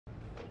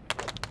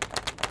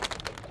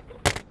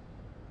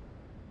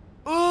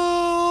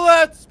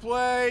Let's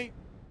play.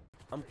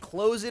 I'm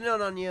closing in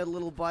on you,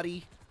 little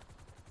buddy.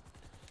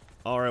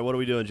 All right, what are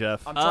we doing,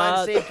 Jeff? I'm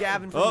trying to save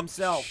Gavin from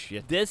himself.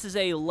 Shit. This is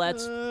a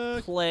let's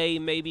play,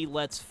 maybe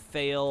let's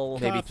fail.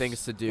 Maybe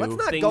things to do. Let's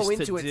not Things go to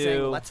into it do.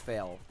 saying let's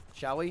fail,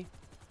 shall we?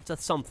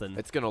 It's something.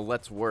 It's gonna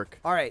let's work.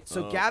 All right,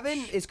 so Gavin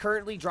is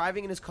currently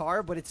driving in his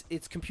car, but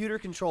it's computer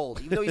controlled.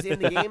 Even though he's in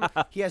the game,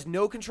 he has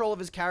no control of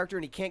his character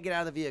and he can't get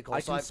out of the vehicle.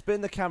 I can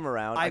spin the camera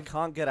around. I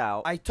can't get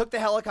out. I took the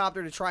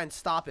helicopter to try and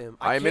stop him.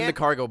 I'm in the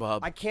cargo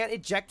bob. I can't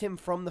eject him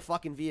from the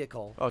fucking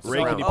vehicle. Oh, it's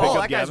Ray, can you pick oh,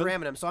 up that guy's Gavin?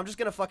 ramming him, so I'm just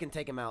gonna fucking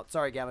take him out.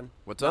 Sorry, Gavin.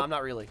 What's No, up? I'm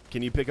not really.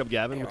 Can you pick up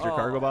Gavin with your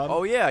cargo bob?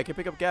 Oh yeah, I can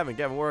pick up Gavin.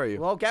 Gavin, where are you?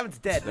 Well, Gavin's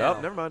dead Nope,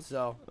 now. never mind.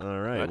 So All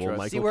right, well,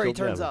 Michael see where he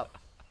killed turns Gavin. up.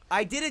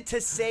 I did it to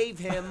save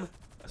him.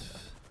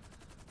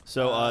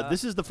 So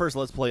this is the first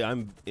Let's Play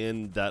I'm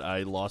in that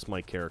I lost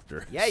my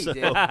character. Yeah, you so,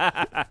 did.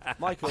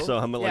 Michael. So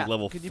I'm at like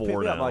level Can you 4 pick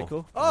me now. up,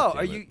 Michael? Oh,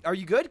 Damn are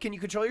you good? Can you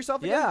control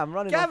yourself again? Yeah, I'm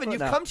running on Gavin, foot you've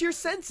now. come to your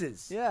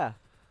senses. Yeah.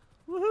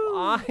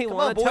 I Come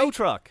want on, a tow boy.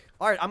 truck.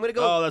 All right, I'm gonna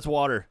go. Oh, that's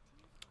water.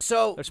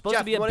 So There's supposed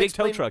Jeff, to be you a wanna big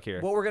tow explain truck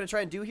here. What we're gonna try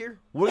and do here?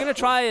 We're going to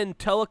try and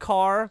tow a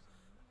car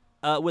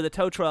with a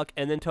tow truck,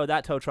 and then tow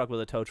that tow truck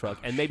with a tow truck,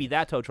 and maybe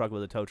that tow truck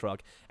with a tow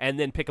truck, and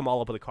then pick them all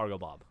up with a cargo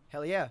bob,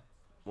 Hell yeah.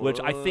 which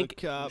I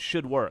think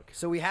should work.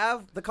 So we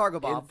have the cargo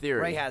bob. In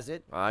theory. Ray has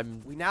it.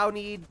 We now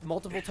need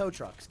multiple tow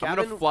trucks. I'm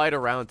Gavin, gonna fly it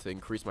around to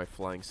increase my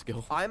flying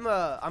skill. I'm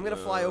gonna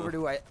fly over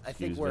to I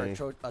think Excuse where me.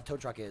 a tow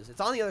truck is. It's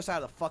on the other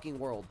side of the fucking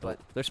world, but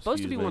There's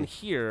supposed to be Excuse me. one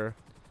here.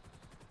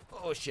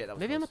 oh shit, that was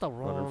Maybe I'm at close. the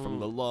Running from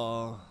the wrong.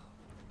 law.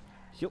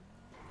 Yep.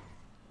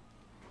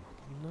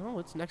 No,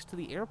 it's next to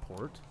the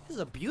airport. This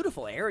is a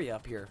beautiful area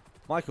up here.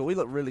 Michael, we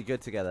look really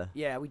good together.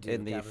 Yeah, we do.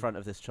 In the Gavin. front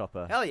of this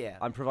chopper. Hell yeah.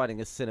 I'm providing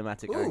a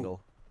cinematic Ooh.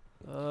 angle.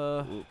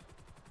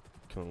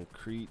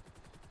 Concrete.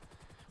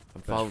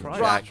 I'm following Rock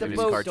Jack the in his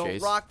boat, car don't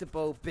chase. rock the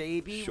boat,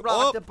 baby. Shut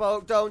Rock up. the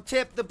boat, don't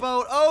tip the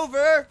boat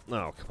over.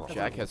 Oh, come on.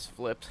 Jack has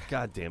flipped.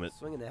 God damn it.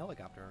 Swinging the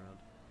helicopter around.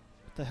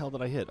 What the hell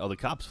did I hit? Oh, the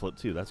cops flipped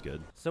too. That's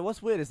good. So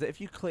what's weird is that if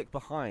you click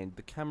behind,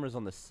 the camera's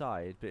on the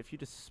side, but if you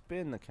just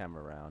spin the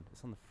camera around,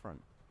 it's on the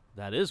front.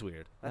 That is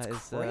weird. That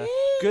That's is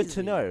good to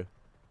crazy. know.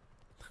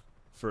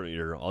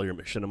 For all your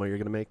cinema you're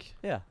gonna make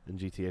Yeah. in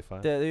GTA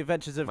 5. The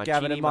adventures of My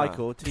Gavin and cinema.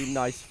 Michael, Team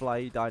Nice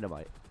Fly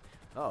Dynamite,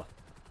 Oh,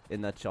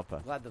 in that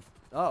chopper. glad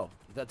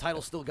the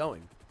title's still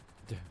going.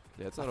 Yeah,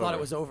 it's I not thought over. it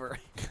was over.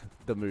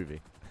 The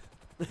movie.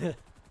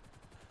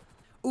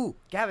 Ooh,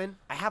 Gavin,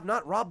 I have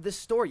not robbed this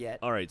store yet.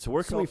 All right, so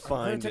where can So we I'm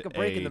find gonna take a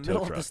break in the tow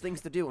middle of truck? this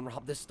things to do and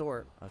rob this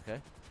store. Okay.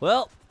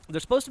 Well,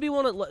 there's supposed to be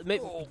one at go dude,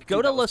 to that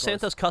was Los close.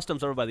 Santos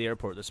Customs over by the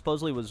airport. There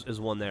supposedly is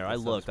one there. I That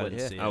looked. I sounds didn't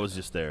good, see yeah. it. I was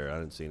just there. I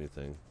didn't see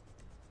anything.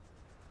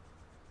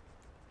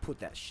 Put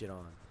that shit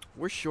on.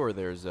 We're sure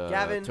there's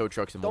Gavin, tow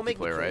trucks in don't make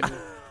me multiplayer, kill right? you.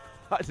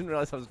 I didn't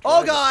realize I was.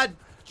 Oh driving. God!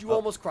 You Oh,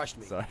 almost crushed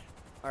me. Sorry.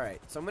 All right,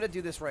 so I'm gonna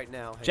do this right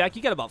now. Hang Jack, on.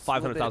 you got about Just a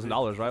little bit of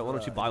 $500,000, right? Why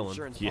don't you buy one?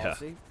 Insurance Yeah.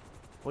 policy.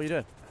 What are you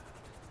doing?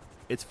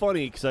 It's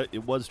funny because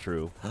it was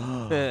true.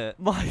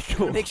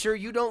 Michael. Make sure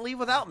you don't leave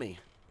without me.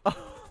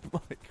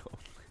 Michael.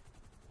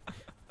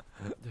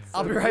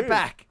 I'll be right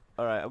back.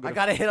 All right. I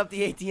gotta hit up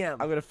the ATM.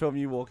 I'm gonna film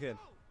you walk in.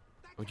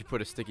 Would you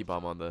put a sticky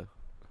bomb on the?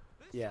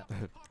 Yeah.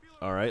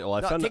 All right. Well, I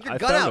No, found take your I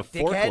gun found out, a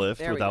dickhead. forklift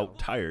There we without go.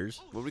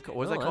 tires. What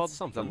was that that's called?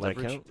 something. Is Does that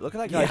leverage? count? Look at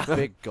that guy's Yeah.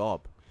 big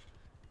gob.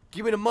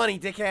 Give me the money,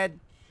 dickhead.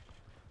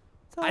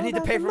 I need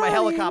to pay for my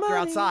helicopter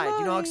outside.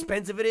 You know how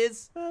expensive it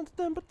is?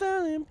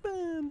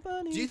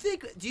 Do you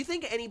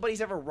think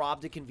anybody's ever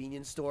robbed a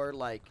convenience store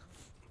like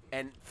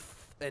and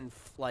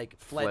like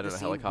fled Fled the in a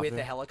scene with helicopter?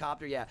 a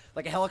helicopter? Yeah.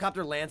 Like a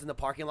helicopter lands in the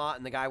parking lot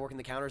and the guy working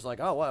the counter is like,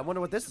 "Oh, well, I wonder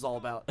what this is all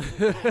about."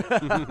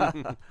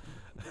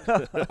 All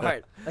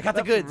right. I got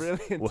the goods. Really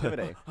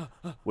intimidating.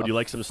 Would you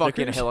like some Fucking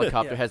Snickers?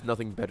 helicopter Yeah. has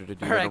nothing better to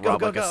do All right, than go, rob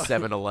go, like go. a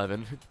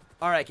 7-Eleven.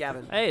 All right,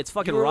 Gavin. Hey, it's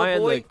fucking You little Ryan,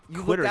 boy, the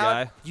you quitter looked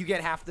out, guy. You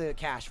get half the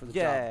cash for the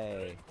job.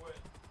 Yay.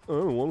 I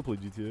don't want to play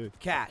GTA.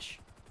 Cash.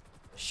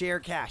 Share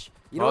cash.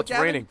 You Oh, know what, it's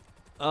Gavin? raining. You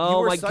Oh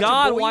were my such a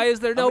God! boy. Why is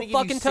there I'm no gonna give you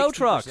fucking tow 60%.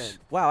 trucks?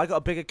 Wow, I got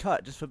a bigger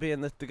cut just for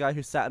being the guy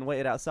who sat and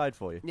waited outside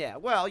for you. Yeah,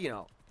 well, you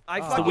know,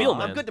 It's the wheel I'm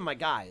man. good to my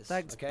guys.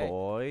 Thanks, okay?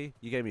 boy.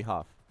 You gave me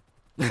half.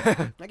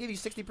 I gave you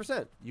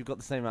 60%. You got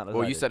the same amount as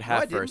Well, I you did. said I half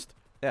didn't. first.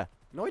 Yeah.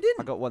 No, I I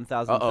didn't. got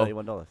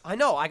 $1,031. I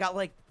know. I got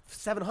like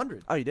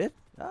 700. Oh, you did?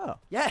 Oh.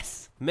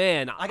 Yes.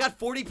 Man, I got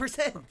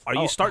 40%. are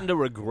you starting to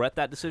regret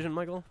that decision,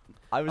 Michael?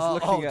 I was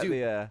looking at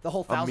dude, the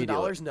whole immediately.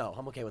 $1,000. No,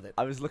 I'm okay with it.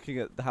 I was looking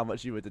at how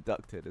much you were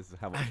deducted as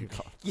how much you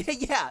got.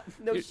 Yeah.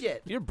 No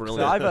shit. You're So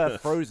brilliant.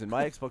 I've frozen.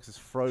 My Xbox is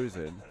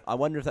frozen. I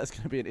wonder if that's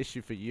going to be an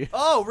issue for you.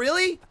 Oh,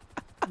 really?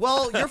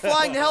 Well, you're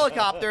flying the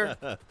helicopter.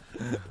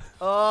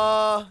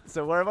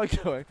 So where am I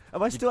going?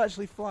 Am I still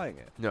actually flying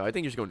it? No, I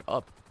think you're just going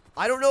up.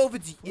 I don't know if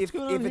it's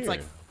going on if it's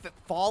like here?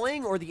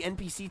 falling or the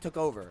NPC took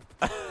over.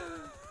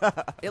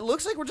 It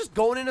looks like we're just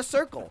going in a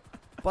circle.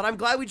 But I'm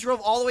glad we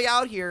drove all the way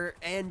out here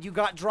and you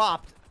got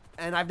dropped,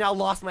 and I've now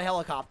lost my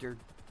helicopter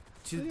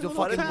to the little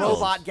fucking cows.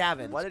 robot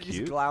Gavin. Why did you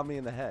cute. just glow me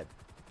in the head?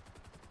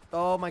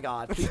 Oh my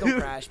God! Please don't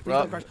crash. Please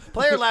don't crash.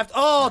 Player left.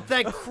 Oh,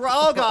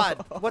 oh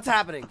God! What's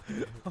happening?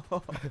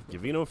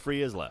 Gavino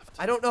Free is left.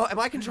 I don't know. Am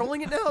I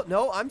controlling it now?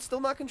 No, I'm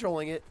still not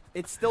controlling it.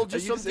 It's still Are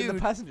just you some in the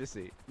dude. passenger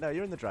seat? No,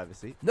 you're in the driver's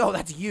seat. No,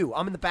 that's you.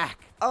 I'm in the back.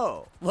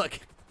 Oh, Look,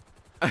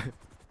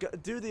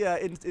 do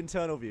the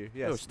internal view.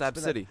 Yes. No, Stab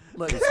spin that- City.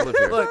 look, Just live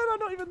here. look. No,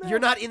 not even there. You're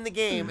not in the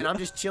game, and I'm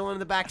just chilling in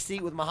the back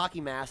seat with my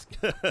hockey mask.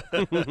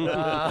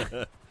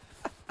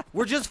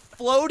 We're just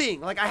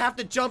floating. Like I have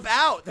to jump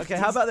out. Okay,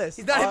 how about this?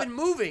 He's not even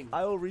moving.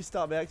 I will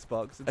restart my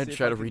Xbox and And see if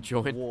try I to can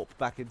rejoin. warp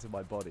back into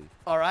my body.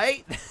 All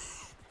right.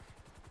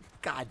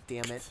 God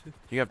damn it!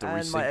 You have to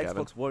And resync, my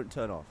Gavin. Xbox won't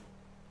turn off.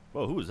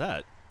 Whoa, who was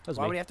that? That was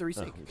Why me. would he have to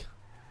resync?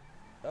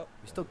 Oh.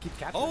 We still keep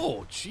capturing.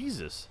 Oh,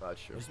 Jesus. Not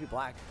sure. Used to be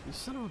black. You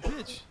son of a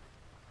bitch.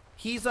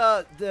 He's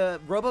the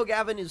Robo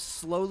Gavin is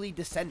slowly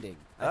descending.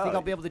 I think Oh.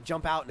 I'll be able to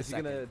jump out in a Is he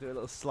second. gonna do a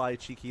little sly,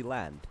 cheeky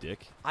land?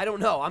 Dick. I don't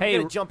know. I'm Hey,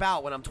 gonna jump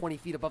out when I'm 20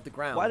 feet above the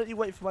ground. Why don't you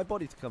wait for my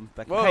body to come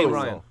back? Whoa. Hey, in?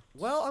 Ryan.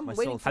 Well, I'm My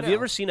waiting soul- for Have now. you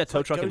ever seen a tow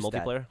like truck in Ghost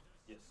Dad. multiplayer?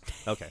 Yes.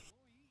 Okay.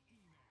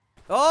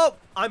 Oh,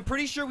 I'm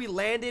pretty sure we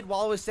landed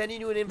while I was sending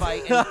you an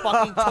invite and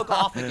fucking took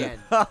off again.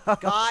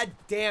 God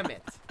damn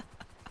it.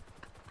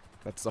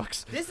 That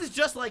sucks. This is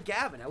just like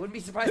Gavin. I wouldn't be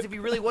surprised if he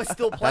really was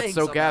still playing. That's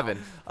so somehow.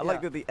 Gavin. I like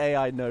Yeah. that the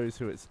AI knows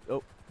who it's.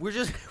 Oh, We're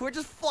just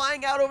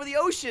flying out over the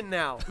ocean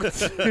now. He's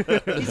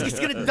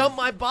just gonna dump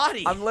my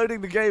body. I'm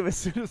loading the game as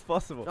soon as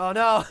possible. Oh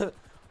no.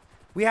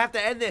 We have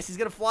to end this. He's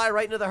gonna fly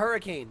right into the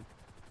hurricane.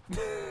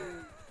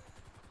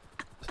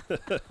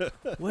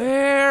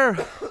 Where?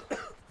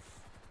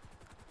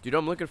 Dude,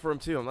 I'm looking for him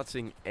too. I'm not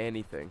seeing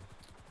anything.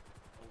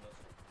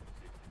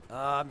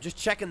 I'm just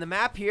checking the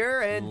map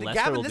here, and Lester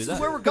Gavin, will this do is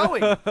that. where we're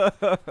going.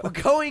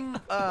 We're going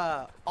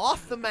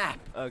off the map.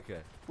 Okay.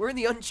 We're in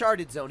the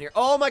uncharted zone here.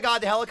 Oh my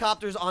God, the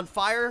helicopter's on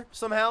fire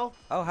somehow.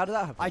 Oh, how did that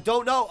happen? I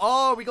don't know.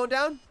 Oh, are we going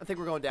down? I think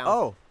we're going down.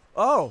 Oh.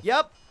 Oh.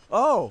 Yep.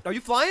 Oh. Are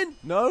you flying?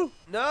 No.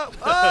 No.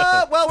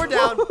 Well, we're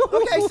down.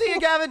 Okay, see you,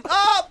 Gavin.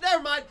 Oh,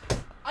 never mind.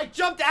 I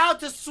jumped out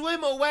to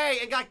swim away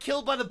and got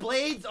killed by the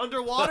blades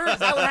underwater. Is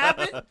that what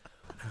happened?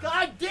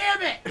 God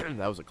damn it!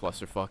 That was a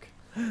clusterfuck.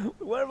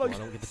 Where am I? I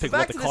don't get to pick Back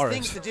what to the this car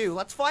things is. to do.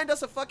 Let's find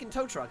us a fucking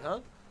tow truck, huh?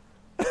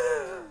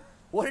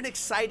 What an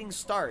exciting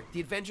start. The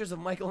adventures of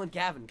Michael and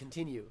Gavin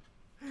continue.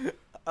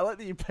 I like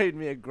that you paid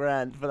me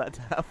 $1,000 for that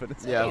to happen.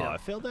 Yeah. Oh, I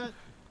failed that?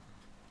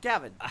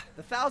 Gavin,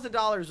 the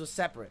 $1,000 was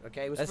separate,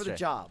 okay? It was That's for the true.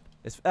 job.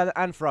 It's,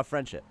 and for our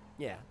friendship.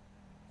 Yeah.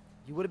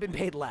 You would have been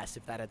paid less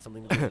if that had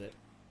something to do with it.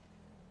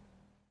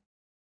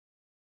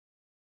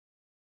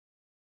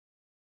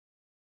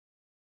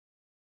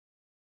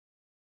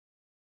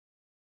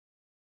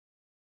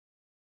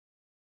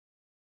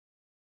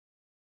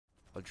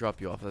 I'll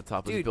drop you off at the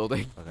top of the Dude.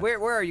 building.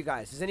 Where are you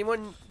guys? Is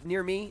anyone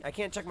near me? I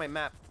can't check my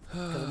map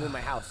because I'm in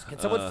my house. Can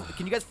someone?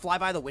 Can you guys fly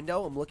by the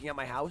window? I'm looking at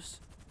my house.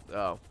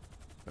 Oh.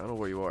 I don't know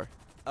where you are.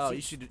 Oh,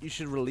 See- you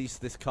should release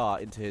this car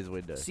into his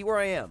window. See where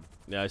I am.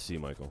 Yeah, I see,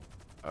 Michael.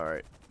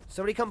 Alright.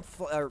 Somebody come.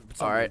 Somebody,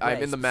 Alright, I'm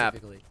Ray in the map.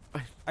 specifically.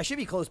 I should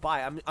be close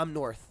by. I'm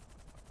north.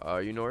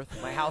 Are you north?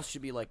 My house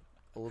should be like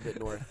a little bit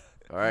north.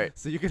 Alright.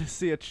 So you're gonna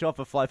see a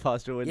chopper fly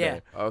past your window Yeah.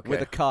 Okay.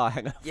 with a car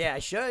hang up. Yeah, I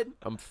should.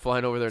 I'm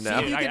flying over there now.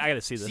 if you I can-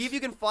 gotta see this. See if you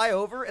can fly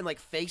over and like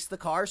face the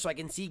car so I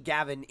can see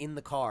Gavin in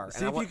the car. See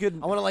and I if want, you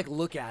can- I want to like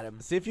look at him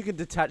See if you can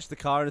detach the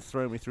car and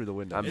throw me through the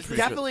window. I'm It's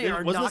pretty sure- definitely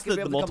are Wasn't not this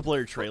gonna the be able to come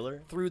multiplayer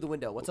trailer? through the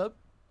window. What's up?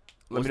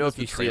 Let me Wasn't know this if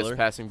the you see us trailer?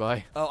 passing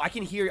by. Oh, I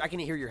can hear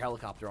your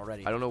helicopter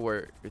already. I don't know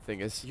where your thing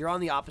is. You're on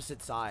the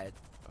opposite side.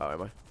 Oh,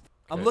 am I?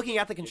 I'm Okay. looking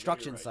at the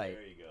construction site.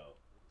 There you go.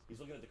 He's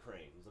looking at the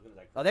crane. He's looking at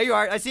that. Oh, there you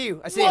are. I see you.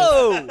 I see you.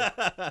 Whoa!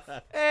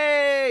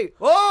 Hey!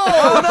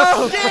 Whoa!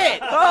 no! Shit!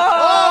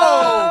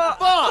 Oh,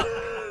 fuck!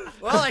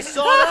 Well, I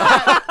saw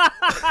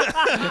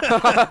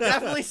that.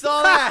 Definitely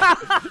saw that.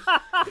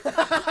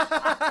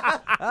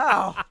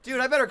 Ow! Dude,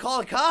 I better call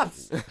the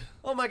cops.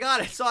 Oh my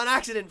God! I saw an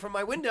accident from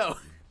my window.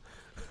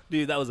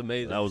 Dude, that was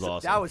amazing. That was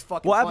awesome. That was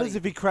fucking What funny. happens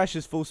if he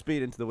crashes full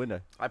speed into the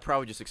window? I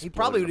probably just explode. He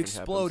probably would if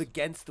nothing explode happens.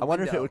 against the I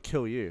wonder window. if it would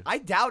kill you. I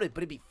doubt it, but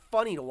it'd be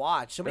funny to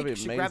watch. Somebody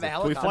That'd be should grab a amazing.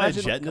 Can we helicopter. fly a and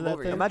jet into come that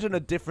over thing? here. Imagine a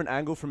different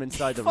angle from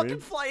inside the Fucking room.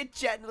 fly a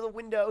jet into the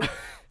window. And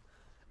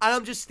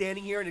I'm just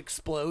standing here and it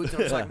explodes.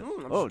 And I'm just like, I'm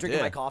just Oh, drinking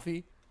dear. my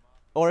coffee.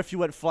 Or if you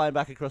went flying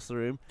back across the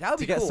room That would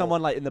to be get cool.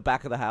 someone like in the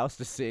back of the house,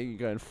 just seeing you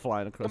going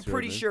flying across. I'm your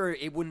pretty room. sure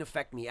it wouldn't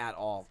affect me at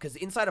all because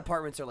inside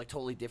apartments are like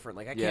totally different.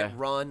 Like I Yeah. can't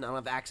run. I don't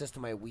have access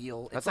to my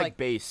wheel. That's it's like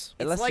base.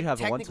 it's Unless you like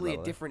have a once technically a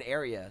level. different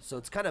area, so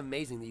it's kind of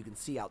amazing that you can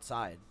see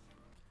outside.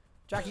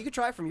 Jack, you could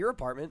try it from your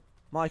apartment.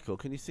 Michael,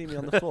 can you see me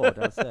on the floor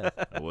downstairs?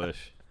 I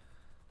wish.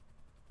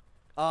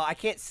 I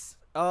can't.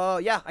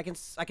 Yeah, I can.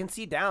 I can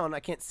see down. I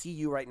can't see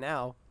you right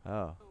now.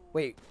 Oh,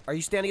 Wait, are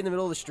you standing in the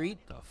middle of the street?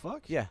 The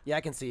fuck? yeah. Yeah,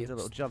 I can see you. There's a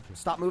little jump.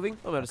 Stop moving.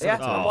 I'm at a Yeah,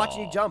 cemetery. I'm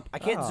watching you Aw. jump. I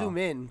can't Oh. zoom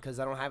in because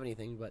I don't have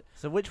anything. But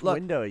So which Look.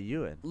 window are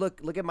you in?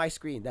 look at my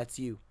screen. That's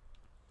you.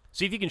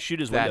 See if you can shoot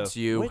his window. That's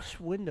you. Which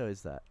window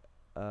is that?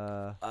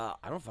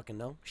 I don't fucking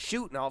know.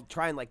 Shoot, and I'll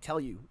try and like tell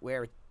you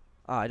where.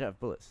 I don't have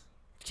bullets.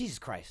 Jesus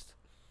Christ.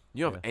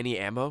 You don't have any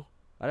ammo?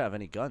 I don't have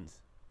any guns.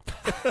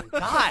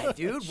 God,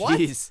 dude, what?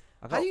 Jeez.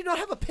 How do you not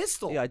have a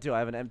pistol? Yeah, I do. I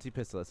have an empty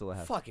pistol. That's all I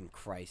have. Fucking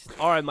Christ.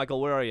 All right,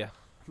 Michael, where are you?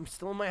 I'm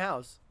still in my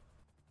house.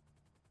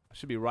 I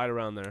should be right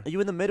around there. Are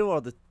you in the middle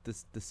or the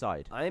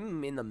side?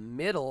 I'm in the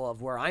middle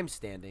of where I'm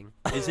standing.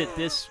 Is it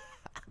this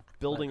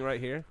building right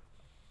here?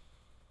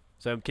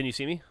 So can you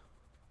see me?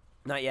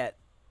 Not yet.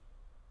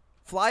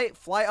 Fly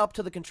up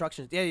to the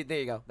construction. Yeah, there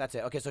you go. That's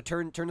it. Okay, so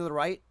turn to the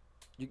right.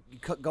 You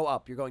go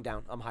up. You're going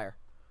down. I'm higher.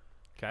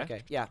 Okay.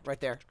 Okay. Yeah, right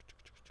there.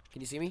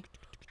 Can you see me?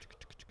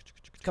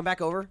 Come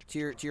back over to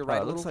your right.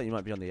 It a looks little. like you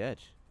might be on the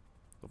edge.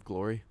 Of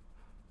glory.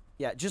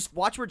 Yeah, just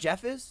watch where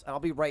Jeff is, and I'll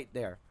be right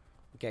there.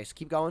 Okay, so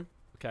keep going.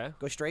 Okay.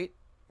 Go straight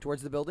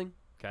towards the building.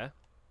 Okay.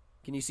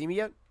 Can you see me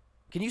yet?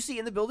 Can you see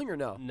in the building or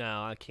no?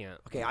 No, I can't.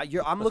 Okay,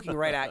 I'm looking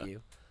right at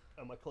you.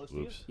 Am I close to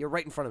you? You're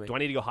right in front of me. Do I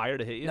need to go higher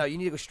to hit you? No, you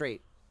need to go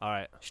straight. All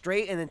right.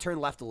 Straight and then turn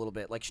left a little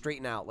bit, like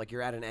straighten out, like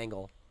you're at an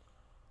angle.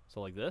 So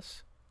like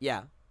this?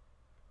 Yeah.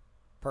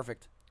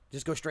 Perfect.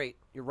 Just go straight.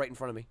 You're right in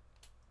front of me.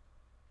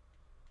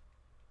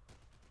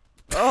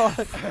 Oh,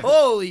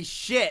 Holy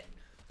shit!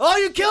 Oh,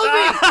 you killed me!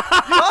 You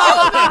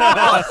killed me from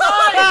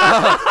outside!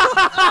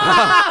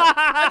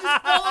 I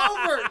just fell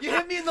over. You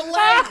hit me in the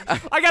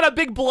leg. I got a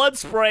big blood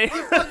spray.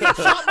 You fucking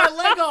shot my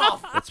leg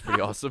off. That's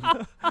pretty awesome.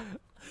 That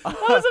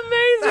was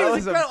That amazing.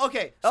 was incredible.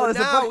 Okay, so there's a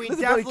now bu- we there's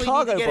a bloody definitely need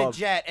cargo to get bomb. a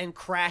jet and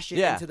crash it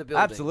yeah, into the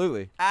building.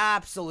 absolutely.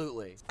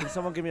 Absolutely. Can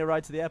someone give me a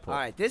ride to the airport?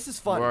 All right, this is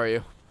fun. Where are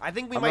you? I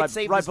think we I'm might right,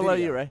 save right this below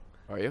video. you, Ray.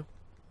 Are you?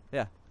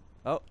 Yeah.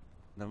 Oh,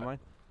 never mind.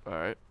 All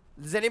right.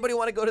 Does anybody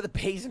want to go to the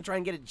base and try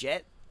and get a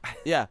jet?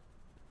 Yeah.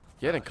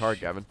 Get in a car,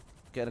 Gavin.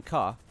 Get in a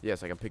car.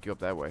 Yes, I can pick you up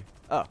that way.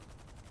 Oh, all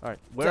right.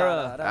 Where?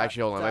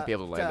 Actually, hold on, I might be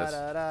able to land this.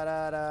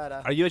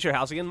 Are you at your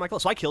house again, Michael?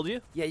 So I killed you?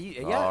 Yeah,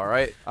 yeah. All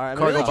right. All right, I'm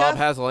Cargo in the Bob Jeff?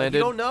 has Like, landed.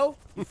 you don't know?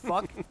 You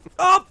fuck.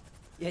 Up.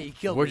 Yeah, you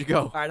killed Where'd me. you go?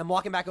 All right, I'm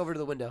walking back over to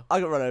the window.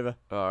 I got run over.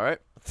 All right.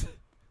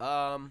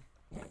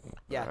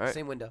 Yeah, All right.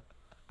 same window.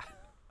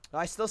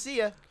 I still see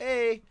you.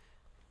 Hey.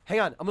 Hang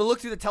on. I'm going to look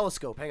through the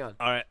telescope. Hang on.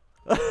 All right.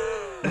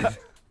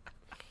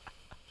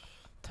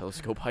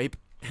 Telescope hype.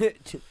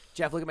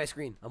 Jeff, look at my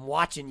screen. I'm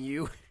watching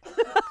you.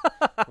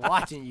 I'm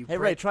watching you. Hey,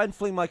 Ray, prick. try and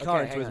fling my car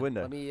Okay, into hang his on.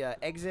 window. Let me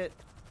exit.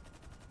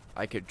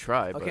 I could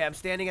try, but Okay, I'm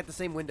standing at the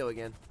same window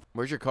again.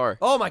 where's your car?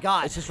 Oh my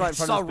god. It's just right in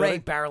front I of saw this Ray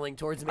building. barreling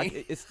towards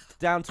me. It's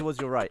down towards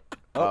your right.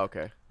 Oh,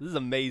 okay. This is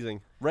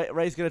amazing.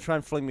 Ray's gonna try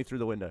and fling me through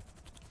the window.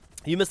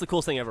 You missed the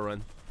coolest thing ever,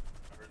 Run.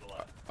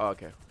 Oh,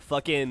 okay.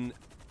 Fucking.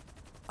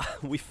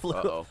 We flew.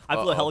 Uh-oh. I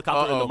flew a Uh-oh.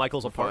 helicopter Uh-oh. into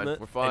Michael's We're fine.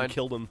 apartment We're fine. and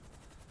killed him.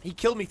 He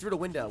killed me through the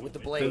window with the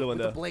blade. the With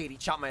window. the blade, he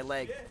chopped my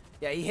leg.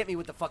 Yeah, he hit me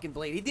with the fucking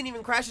blade. He didn't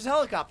even crash his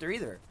helicopter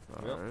either.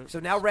 All right.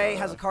 So now Ray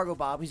has a cargo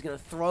bomb. He's gonna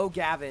throw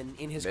Gavin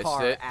in his Missed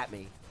car it. at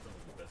me.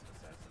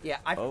 Yeah,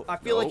 I Oh,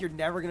 feel like nope. you're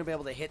never gonna be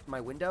able to hit my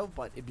window,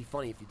 but it'd be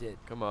funny if you did.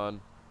 Come on.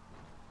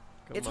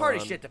 It's hard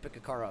as shit to pick a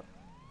car up.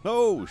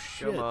 Oh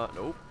shit! Come on.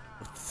 Nope.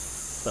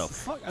 The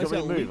fuck? Do you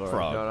want me to move, or-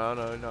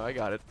 leapfrog. No, I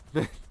got it.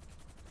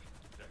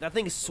 That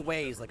thing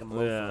sways like a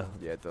mofo.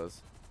 Yeah. Yeah, it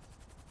does.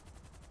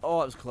 Oh,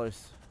 that was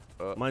close.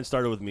 Mine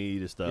started with me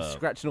just You're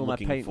scratching all my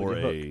looking paint with for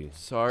your a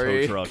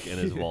Sorry. tow truck and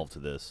it evolved to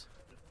this.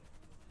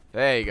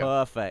 There you go.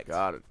 Perfect.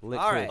 Got it. Liquid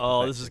All right.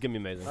 Oh, this perfection. is gonna be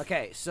amazing.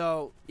 Okay,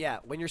 so yeah,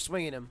 when you're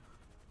swinging him,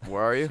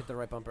 Where are you? hit the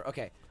right bumper.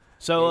 Okay.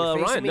 So Yeah, you're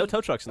facing Ryan, no me.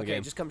 tow trucks in the Okay,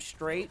 game. just come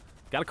straight.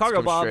 Got a cargo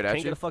come bomb. straight at Can't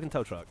you. get a fucking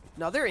tow truck.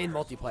 No, they're in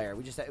multiplayer.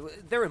 We just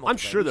they're in multiplayer. I'm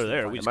sure they're just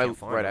there. can't We find just Am I can't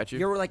find right them. at you?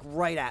 You're like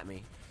right at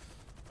me.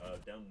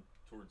 Down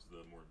towards the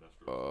more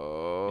industrial.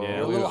 Oh. Yeah,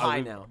 You're a we- little I- high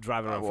we now.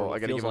 Driving around Well, for I it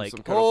gotta feels give him like.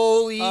 some kind of.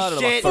 Holy I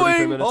don't know, shit! about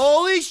 33 minutes.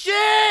 Holy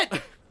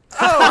shit!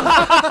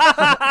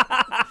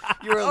 Oh.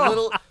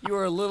 You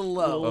were a little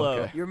low. Little low.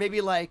 Okay. You're maybe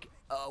like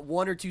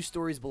 1 or 2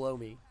 stories below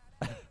me.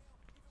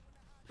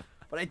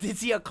 But I did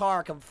see a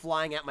car come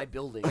flying at my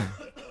building.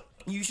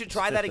 You should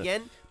try that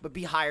again, but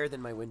be higher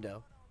than my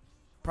window.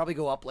 Probably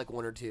go up like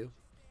 1 or 2.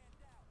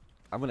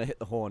 I'm gonna hit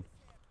the horn.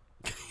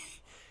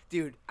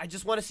 Dude, I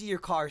just want to see your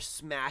car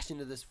smash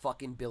into this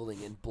fucking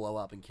building and blow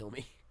up and kill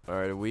me. All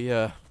right, are we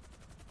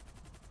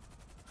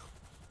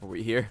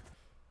here?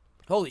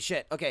 Holy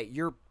shit. Okay,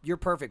 you're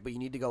perfect, but you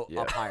need to go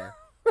Yeah. up higher.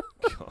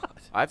 God.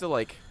 I have to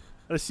like.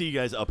 I see you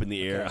guys up in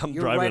the air. Okay, I'm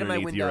you're driving right in my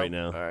underneath you window. right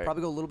now. All right.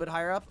 Probably go a little bit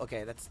higher up.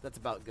 Okay, that's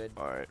about good.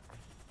 All right.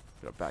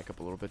 Gotta back up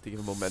a little bit to give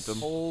him momentum.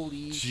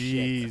 Holy shit.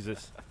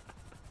 Jesus.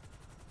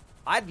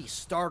 I'd be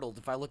startled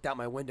if I looked out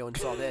my window and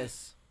saw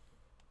this.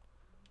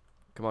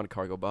 Come on,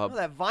 Cargo Oh, Bob.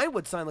 that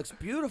Vinewood sign looks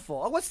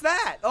beautiful. Oh, what's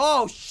that?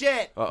 Oh,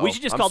 shit. Uh-oh. We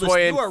should just I'm call this-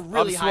 swaying. You are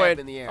really I'm high swaying. up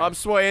in the air. I'm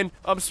swaying.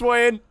 I'm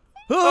swaying.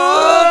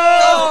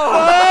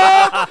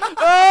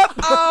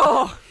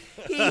 Oh!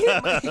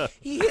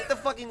 He hit the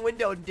fucking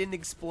window and didn't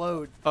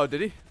explode. Oh,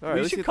 did he? All right,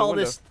 We let's should get the call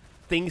window. this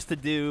things to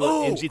do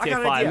Oh, in I GTA got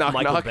an 5 idea. with Knock,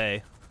 Michael knock.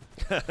 Bay.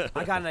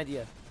 I got an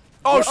idea.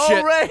 Oh Oh,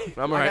 shit! Ray! I'm I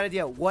got an alright.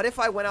 idea. What if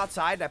I went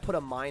outside and I put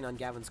a mine on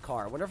Gavin's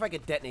car? I wonder if I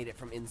could detonate it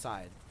from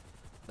inside.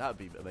 That would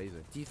be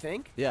amazing. Do you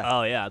think? Yeah.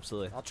 Oh yeah,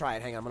 absolutely. I'll try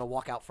it. Hang on. I'm going to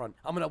walk out front.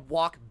 I'm going to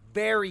walk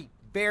very,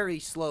 very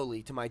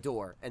slowly to my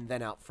door and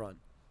then out front.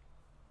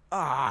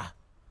 Ah.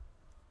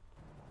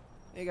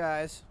 Hey,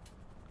 guys.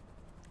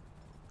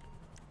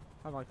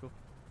 Hi, Michael.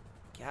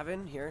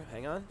 Gavin, here,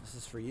 hang on. This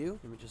is for you.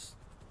 Let me just.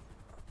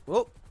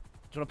 Whoa. Do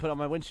you want to put it on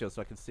my windshield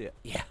so I can see it?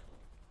 Yeah.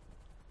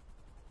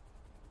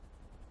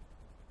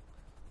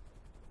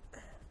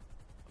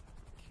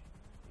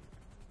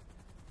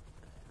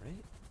 Right.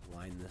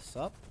 Line this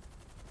up.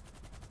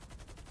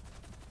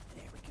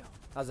 There we go.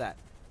 How's that?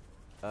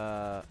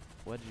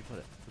 Where did you put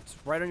it? It's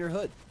right on your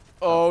hood.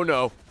 Oh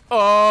no.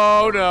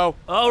 Oh no.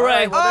 Oh,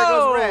 Ray. Right,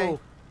 well, there goes Ray.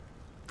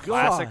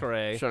 Classic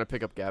Ray. Trying to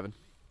pick up Gavin.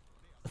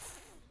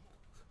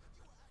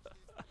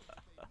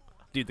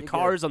 Dude, the You're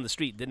cars on the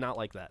street did not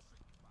like that.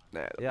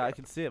 Nah, Yeah, I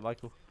can see it,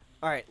 Michael.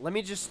 All right, let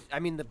me just. I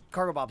mean, the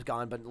cargo bob's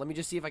gone, but let me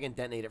just see if I can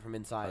detonate it from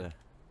inside. Okay.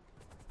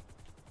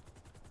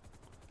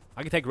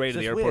 I can take Ray to So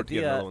the it's airport weird, to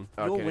get another one.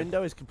 Your Okay.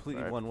 window is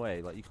completely Alright. one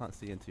way. Like, you can't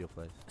see into your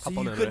place. So Hop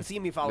on you in, couldn't Ray. see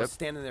me if I was Nope.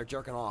 standing there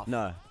jerking off.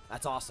 No.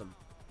 That's awesome.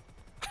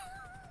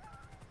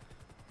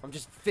 I'm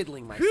just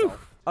fiddling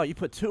myself. Oh, you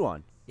put 2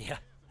 on? Yeah.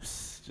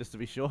 Just to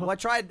be sure? Well, I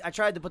tried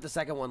to put the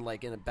second one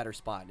like in a better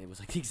spot, and it was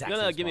like the exact You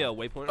same gonna give me a spot.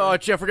 waypoint? Oh, Ray?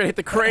 Jeff, we're gonna hit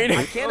the crane.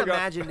 I can't Oh, God.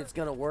 imagine it's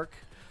gonna work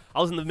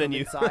I was in the from menu.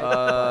 inside.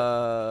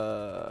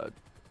 All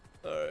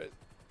right.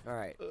 All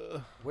right.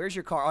 Where's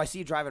your car? Oh, I see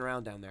you driving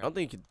around down there. I don't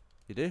think you could.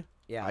 You do?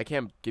 Yeah. I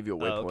can't give you a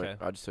waypoint. okay.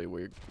 I'll just tell you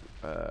where.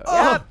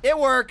 Yep, it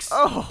works.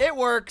 Oh. It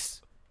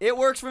works. It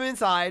works from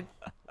inside.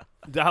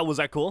 Was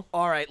that cool?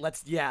 All right,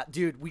 yeah,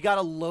 dude, we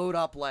gotta load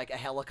up like a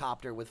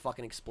helicopter with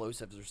fucking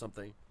explosives or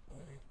something.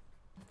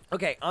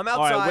 Okay, I'm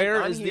All outside. right,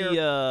 where I'm is here.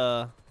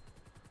 the?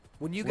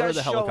 When you where are guys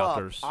the show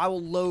helicopters? up, I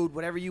will load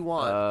whatever you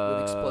want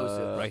with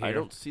explosives. Right I here.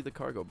 don't see the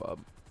cargo, Bob.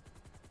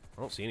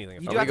 I don't see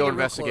anything. You I'm do have gonna to go get real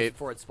close investigate.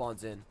 before it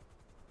spawns in.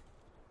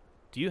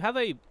 Do you have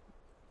a?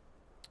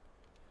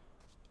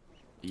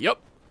 Yep.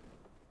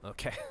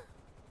 Okay.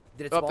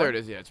 Did it Oh, spawn? there it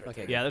is. Yeah, it's right.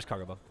 Okay. Yeah, there's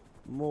cargo bob.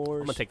 More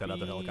I'm gonna take that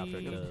other helicopter.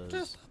 speed. 'cause-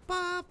 Just a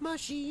bob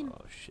machine,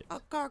 Oh shit. a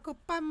cargo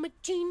bob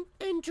machine,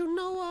 and you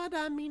know what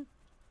I mean.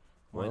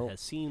 Mine Well.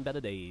 has seen better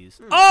days.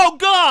 Oh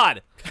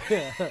God!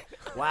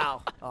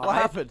 Wow. All What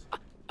right. happened?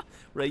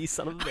 Ray, you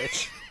son of a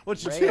bitch.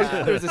 What'd you Ray,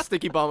 do? There's a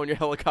sticky bomb on your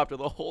helicopter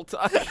the whole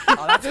time.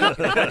 Oh, that's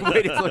I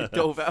waited till it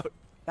dove out.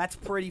 that's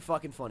pretty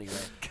fucking funny, Ray.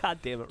 God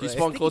damn it, Do you Ray.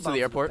 spawn Sticky close to bombs the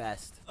are airport?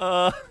 best.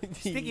 Uh,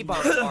 Sticky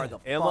bombs are the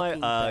Am I?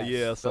 fucking best.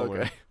 Yeah,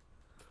 somewhere. Okay.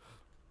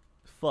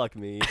 Fuck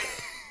me.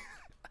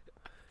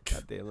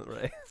 God damn it,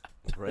 Ray.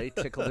 Ray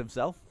tickled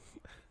himself.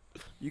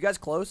 You guys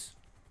close?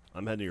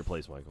 I'm heading to your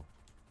place, Michael.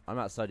 I'm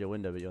outside your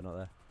window, but you're not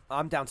there.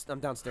 I'm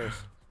downstairs.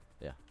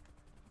 Yeah.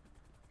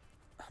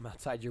 I'm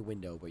outside your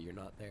window, but you're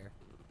not there.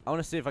 I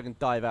want to see if I can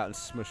dive out and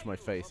smush my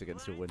face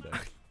against your window.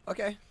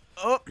 Okay.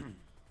 Oh.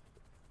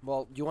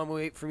 Well, do you want to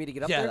wait for me to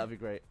get up Yeah, there? that'd be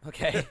great.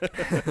 Okay.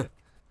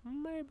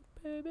 Maybe,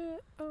 baby,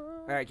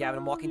 All right, Gavin,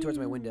 I'm walking towards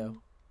my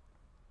window.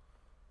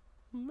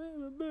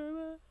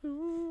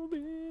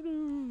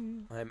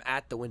 I'm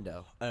at the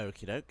window.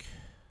 Okie doke.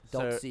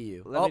 Don't So, see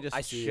you. Let Oh, me I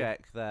just see you.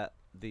 check that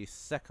the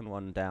second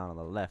one down on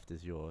the left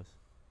is yours.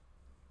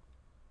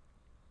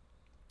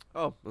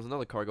 Oh, there's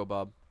another cargo,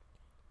 Bob.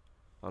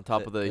 On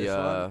top of the This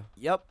one?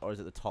 Yep. Or is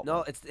it the top No,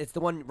 one? it's the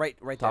one right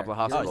Top there. of the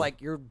hospital. You're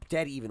like you're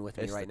dead even with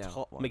me It's right the now.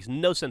 top one. Makes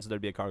no sense that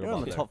there'd be a cargo You're on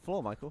bomb the there. top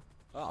floor, Michael.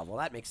 Oh, well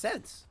that makes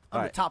sense. I'm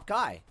Alright. the top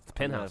guy. It's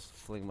the I'm gonna penthouse.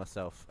 fling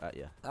myself at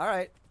you. All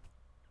right.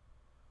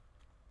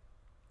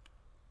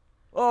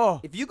 Oh!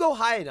 If you go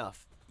high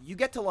enough, you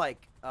get to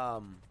like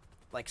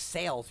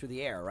sail through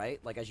the air, right?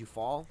 Like as you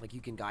fall, like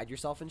you can guide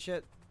yourself and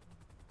shit.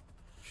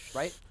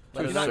 Right?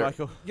 Like Turn you're it not, on,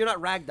 Michael. you're not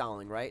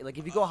ragdolling, right? Like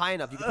if you go high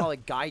enough, you can probably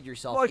guide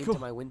yourself Michael. into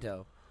my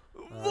window.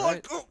 All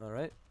right. All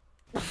right.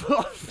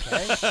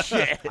 Okay.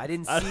 Shit. I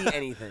didn't see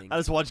anything. I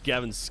just watched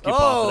Gavin skip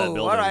off of that Oh,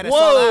 building. all right. I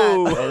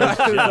Whoa! saw that.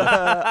 Oh, there's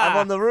Jeff. I'm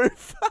on the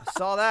roof. I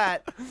saw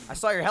that. I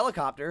saw your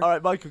helicopter. All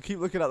right, Michael, keep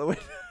looking out the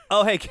window.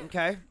 Oh, hey,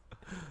 Okay.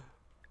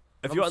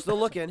 if I'm you want, still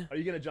looking. are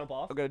you gonna jump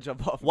off? I'm gonna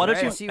jump off. Why don't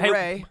Ray, you? I see hey,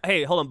 Ray.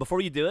 hey, hold on. Before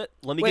you do it,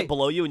 let me Wait. get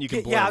below you and you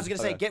can blend. Yeah, I was gonna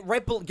say Okay.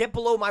 get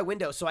below my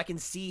window so I can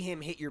see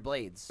him hit your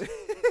blades.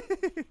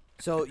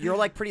 So you're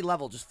like pretty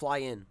level. Just fly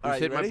in. All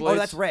right, hit you my ready? blades? Oh,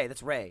 that's Ray.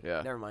 That's Ray.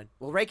 Yeah. Never mind.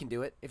 Well, Ray can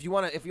do it. If you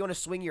wanna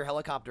swing your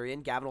helicopter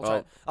in, Gavin will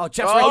Oh. try. Oh,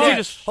 Jeff's Oh, right there.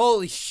 Jesus.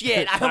 Holy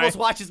shit! I Sorry. almost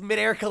watched his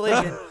midair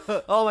collision.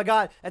 Oh my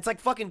god, it's like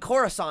fucking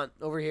Coruscant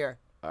over here.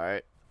 All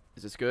right.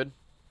 Is this good?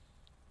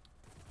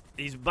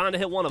 He's bound to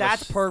hit one of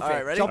That's us. perfect. All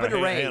right, ready? Jump All right,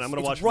 into hang Ray's. on, I'm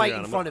gonna It's watch from right the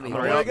in ground. front of me. I'm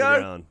gonna Here watch we from the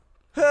go. ground.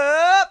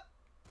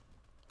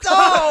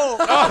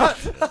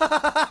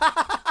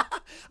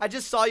 I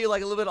just saw you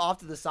like a little bit off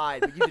to the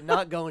side, but you did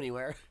not go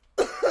anywhere.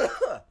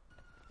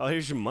 Oh,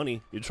 here's your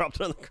money. You dropped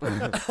it on the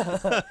ground.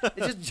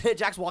 It's just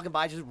Jack's walking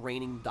by, just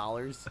raining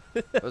dollars.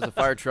 That was a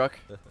fire truck.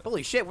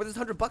 Holy shit! Where does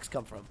 $100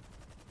 come from?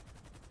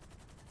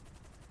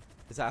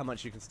 Is that how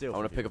much you can steal? I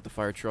want to from pick up the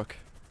fire truck.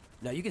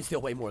 No, you can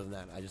steal way more than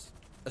that. I just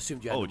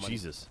assumed you had Oh, no money.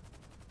 Jesus.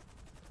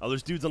 Oh,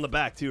 there's dudes on the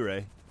back, too,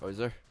 Ray. Oh, is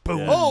there? Boom.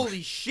 Yeah.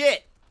 Holy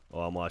shit!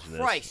 Oh, I'm watching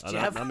this. Christ, I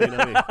Jeff. not me,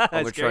 not me. I'm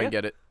gonna Scare try ya? and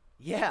get it.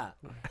 Yeah,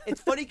 it's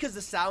funny because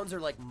the sounds are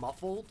like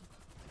muffled,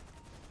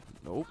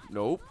 Nope.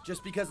 Nope.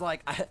 just because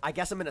like I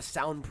guess I'm in a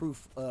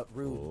soundproof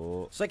room,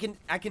 Oh. so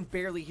I can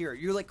barely hear it.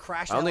 You're like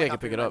crashing. I don't think I out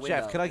can pick through it my up. window.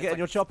 Jeff, can I It's get in like-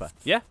 your chopper?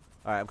 Yeah.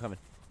 All right, I'm coming.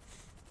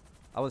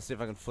 I want to see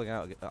if I can fling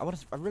out.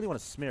 I really want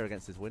to smear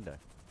against this window.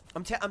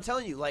 I'm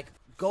telling you, like,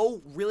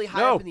 go really high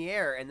No. up in the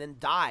air and then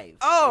dive.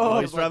 Oh,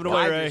 Like, he's driving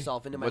away, dive Ray.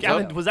 yourself into my What's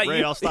window. up? Was that Ray,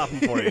 you? I'll stop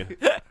him for you.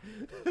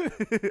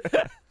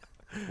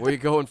 Where you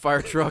going,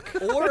 fire truck?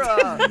 Or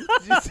Did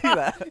you see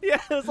that? Yeah,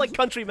 it was like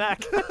Country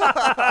Mac.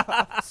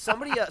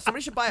 somebody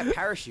should buy a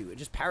parachute and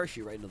just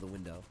parachute right into the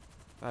window.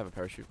 I have a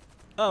parachute.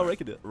 Oh, Ray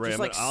can do it. Ray, Just,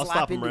 like, I'll slap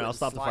stop him, into Ray. it I'll and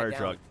stop the slide fire down.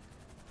 truck.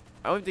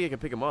 I don't even think I can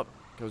pick him up.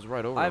 Goes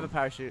right over I have a him.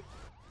 parachute.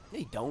 No,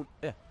 you don't.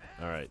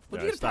 All right. What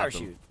all do you right, get a stop him.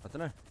 parachute? I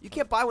don't know. You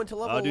can't buy one till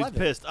level Oh, dude's 11.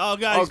 pissed. Oh,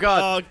 guys. Oh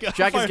god,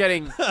 Jack fire- is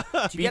getting Did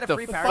you beat get a the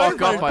free fuck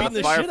parachute? up by Beating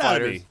the the shit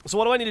out of firefighters. me. So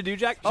what do I need to do,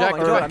 Jack? Oh Jack, my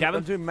or god, I'm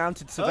Gavin? doing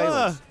mounted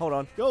surveillance. Hold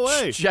on. Go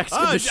away. Jack's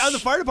Ah, gonna the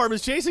fire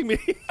department's chasing me.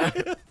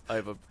 I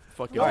have a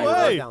fucking. Go Alright, idea.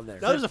 we're away. down there.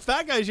 Now there's a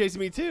fat guy chasing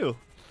me, too.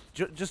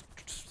 Just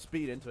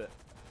speed into it.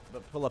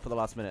 But pull up at the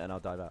last minute and I'll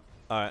dive out.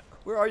 All right.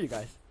 Where are you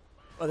guys?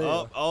 Oh, there you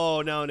are.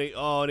 Oh, now an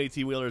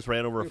 18-wheeler's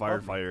ran over a You're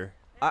above me. firefighter.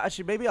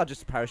 Actually, maybe I'll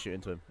just parachute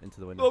into him, into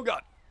the window. Oh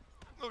god.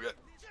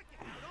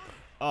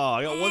 Oh,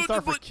 I got 1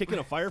 star for kicking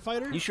a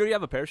firefighter? You sure you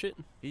have a parachute?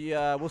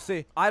 Yeah, we'll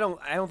see. I don't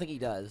think he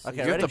does. Okay,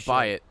 You have ready? to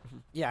buy it.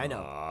 Yeah, I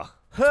know. Ah.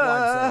 That's why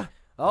I'm saying.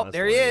 Oh, That's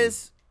there he lame.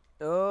 is.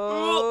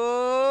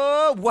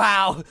 Oh,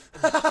 wow.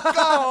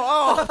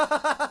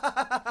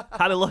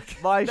 How'd it look?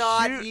 My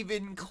Not shoot,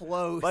 even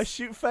close. my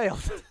shoot failed.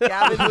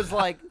 Gavin was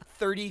like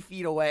 30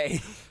 feet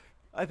away.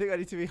 I think I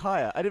need to be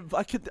higher. I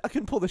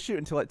couldn't pull the chute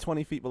until like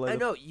 20 feet below. I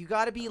know. You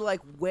got to be like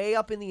way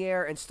up in the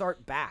air and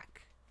start back.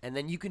 And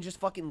then you can just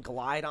fucking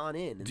glide on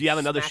in. And Do you have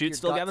another smack chute your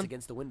still, guts Gavin?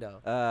 against the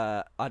window.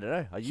 I don't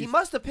know. He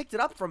must have picked it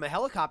up from a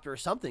helicopter or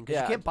something because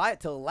Yeah. you can't buy it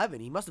till 11.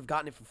 He must have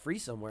gotten it for free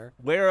somewhere.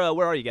 Where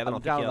are you, Gavin? I'm I'll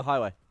pick down you the up.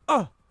 highway.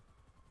 Oh!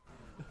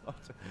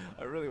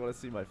 I really want to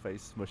see my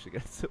face smush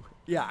against it.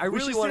 Yeah, I We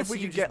really should see want if to we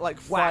see you could get just like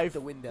whack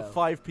the window.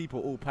 five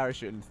people all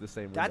parachuting into the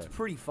same window. That's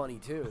pretty funny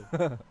too.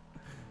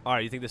 All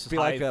right, you think this is be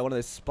high, like one of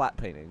those splat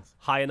paintings.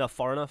 high enough,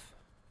 far enough?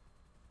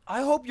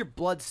 I hope your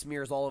blood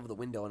smears all over the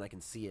window and I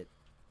can see it.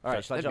 All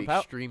right, should I That'd jump be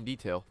out? extreme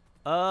detail.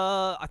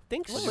 I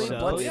think Well, so.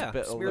 blood Yeah.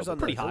 bit- smears on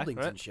Pretty the high, buildings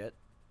right? and shit.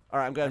 All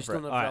right, I'm I going just for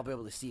don't it. know if All I'll right. be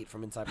able to see it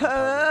from inside my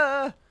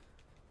apartment.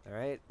 All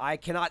right,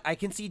 I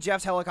can see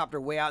Jeff's helicopter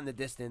way out in the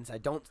distance. I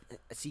don't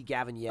see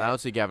Gavin yet. I don't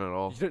see Gavin at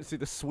all. You don't see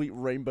the sweet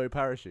rainbow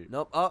parachute.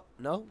 Nope. Oh,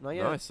 no, not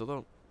yet. No, I still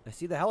don't. I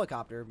see the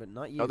helicopter, but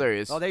not you. Oh, there he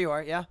is. Oh, there you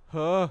are. Yeah,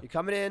 Huh? you're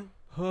coming in.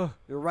 Huh?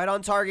 You're right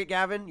on target,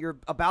 Gavin. You're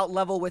about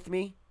level with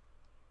me.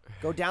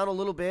 Go down a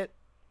little bit.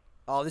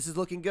 Oh, this is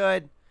looking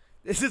good.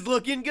 This is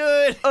looking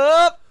good.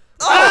 Up!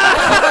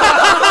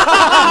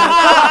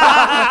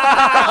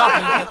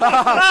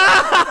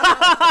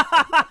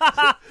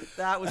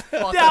 That was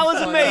fucking That was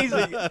funny.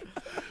 amazing.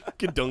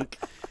 Gadunk.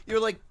 You're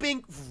like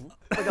bink,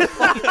 like a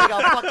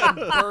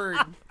fucking bird.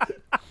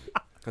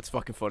 That's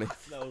fucking funny.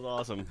 That was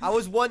awesome. I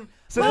was one.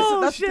 So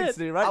Oh, that's shit. what to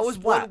do, right? I was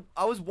Splat. one.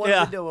 I was one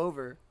Yeah. window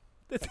over.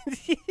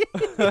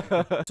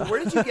 So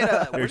where did you get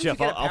a? Where Here, did you Jeff,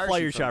 get a I'll fly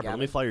parachute your from, chopper. Gavin? Let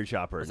me fly your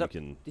chopper, and you that-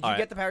 can. Did you All right.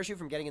 get the parachute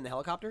from getting in the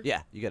helicopter?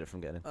 Yeah, you get it from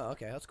getting in. Oh,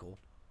 okay, that's cool.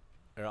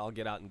 Or I'll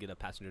get out and get a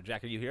passenger.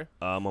 Jack, are you here?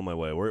 I'm on my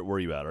way. Where are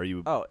you at? Are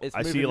you? Oh, it's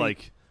I see moving me-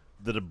 like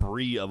the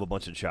debris of a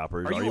bunch of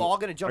choppers. Are you all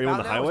gonna jump are you out on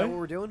the now? Is highway? that what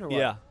we're doing, or what?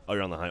 Yeah. Oh,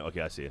 you're on the highway.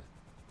 Okay, I see you.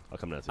 I'll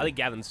come down to I you. think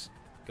Gavin's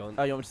going.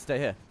 Oh, you want me to stay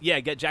here? Yeah,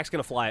 Jack's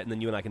gonna fly it, and then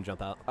you and I can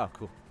jump out. Oh,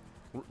 cool.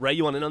 Ray,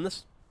 you want in on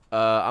this?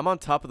 I'm on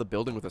top of the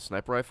building with a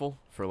sniper rifle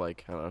for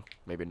like I don't know,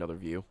 maybe another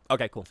view.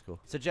 Okay, cool.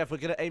 So Jeff, we're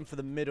gonna aim for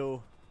the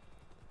middle,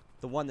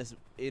 the one that's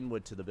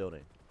inward to the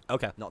building,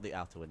 Okay. not the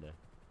outer window.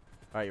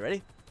 All right, you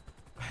ready?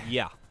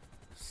 Yeah.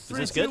 Is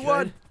this Three, good? two,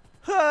 one.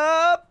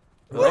 Up!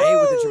 Ray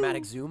with a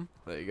dramatic zoom.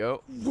 There you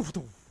go.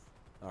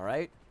 All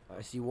right.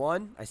 I see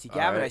one. I see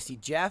Gavin. right. I see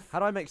Jeff. How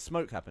do I make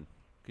smoke happen?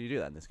 Can you do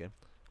that in this game?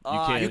 You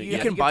can you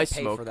have can to buy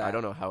pay smoke. for that. I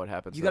don't know how it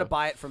happens. You gotta though.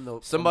 buy it from the.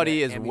 from Somebody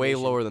the is way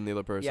ammunition. lower than the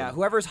other person. Yeah,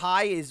 whoever's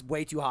high is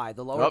way too high.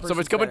 The lower. Oh, somebody's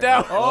person's coming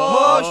better. down.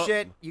 Oh, Oh.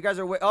 shit! You guys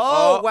are way.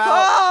 Oh, Oh. wow!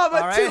 Oh, All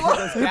but right, too here low.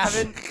 goes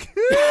Gavin.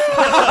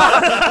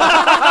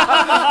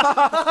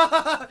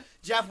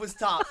 Jeff was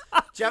top.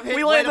 Jeff hit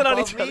We right landed on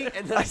above each me, other.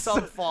 and then I saw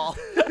him fall.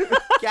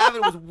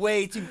 Gavin was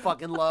way too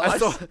fucking low. I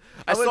saw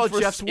I went for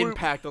a Jeff's swoop.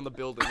 impact on the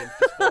building and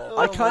just fall.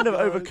 I Oh kind my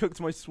of God. overcooked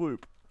my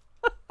swoop.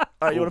 All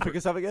right, you want to pick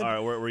us up again? All right,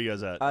 where are you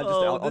guys at? Just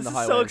Oh, on this the is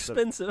highway. so and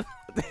expensive.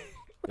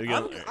 Are you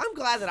gonna- I'm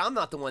glad that I'm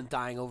not the one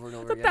dying over and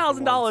over again. for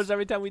 $1,000 once.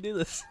 every time we do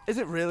this. Is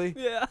it really?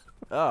 Yeah.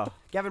 Oh.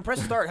 Gavin,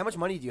 press start. How much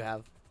money do you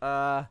have?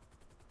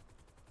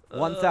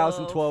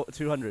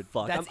 1,200.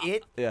 Fuck. That's I'm-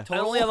 it. Yeah. I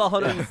Total? only have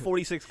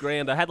 146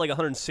 grand. I had like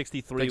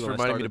 163 Thanks for when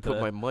I reminding me started to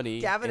put my money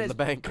Gavin in has the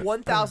bank.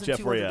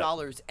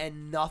 $1,200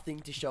 and nothing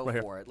to show Right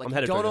here. for it. Like I'm you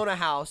headed don't toward own a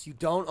house, you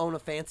don't own a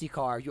fancy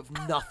car, you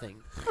have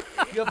nothing.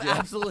 You have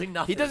absolutely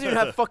nothing. He doesn't even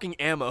have fucking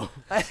ammo.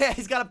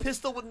 He's got a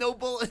pistol with no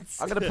bullets.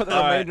 I'm gonna put the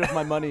All right. remainder of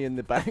my money in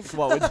the bank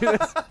while we do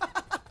this.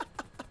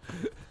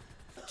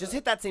 Just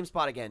hit that same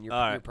spot again. You're, All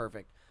right. you're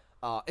perfect.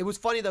 It was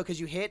funny though because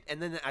you hit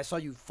and then I saw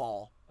you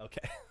fall.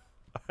 Okay.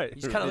 All right.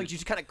 You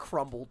just kind of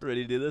crumbled.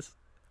 ready to do this?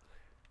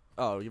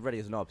 Oh, you're ready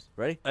as knobs.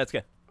 Ready? Let's go.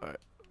 Right,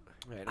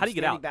 How do you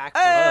get out? Back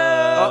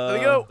Oh, there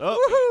we go.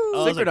 Oh, that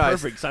was like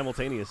Synchronized. perfect,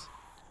 simultaneous.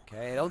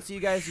 Okay, I don't see you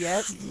guys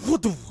yet.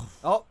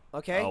 Oh,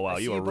 okay. Oh, wow, I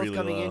see you you are both really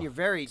coming in. low. You're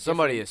very.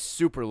 Somebody different. is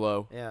super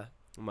low. Yeah.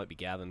 It might be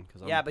Gavin.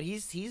 Cause Yeah, but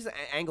he's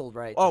angled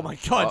right. Oh my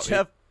God, Oh,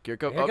 Jeff. Here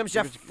Here comes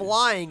Jeff Here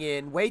flying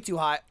in way too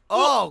high.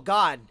 Oh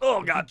God.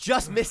 Oh God. He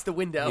just missed the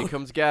window.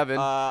 comes Gavin.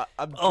 I'm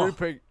Oh.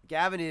 drooping.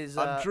 Gavin is.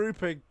 I'm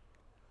drooping.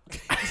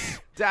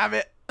 Damn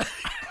it.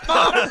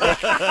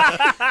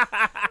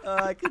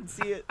 I couldn't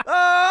see it.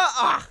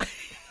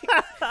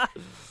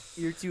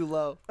 You're too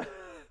low.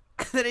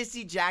 Then I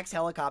see Jack's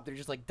helicopter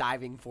just like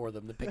diving for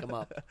them to pick him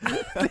up.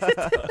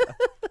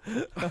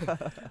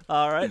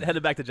 All right,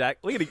 headed back to Jack.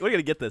 We're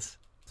gonna get this.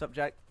 What's up,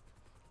 Jack?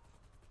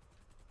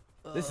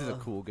 This is a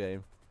cool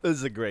game. This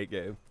is a great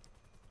game.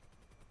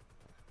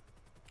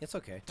 It's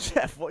okay.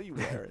 Jeff, what are you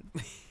wearing?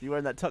 You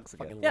wearing that tux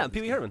again? Fucking Yeah, love Pee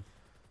this Wee game. Herman.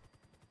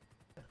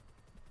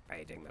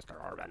 Paging Mr.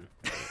 Urban.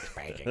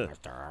 Paging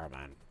Mr.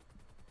 Urban.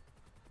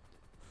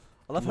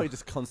 I love how he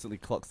just constantly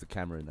clocks the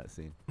camera in that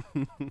scene.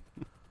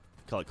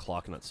 Call it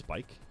clock, not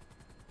spike.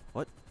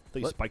 What? I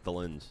think you What? spike the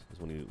lens is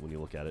when you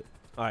look at it.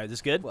 All right, is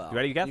this good? Well, You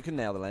ready, Gav? You can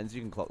nail the lens.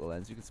 You can clock the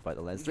lens. You can spike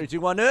the lens. 3, 2,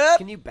 1, up!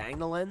 Can you bang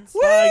the lens?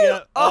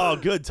 Oh,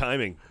 good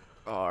timing.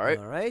 All right.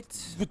 All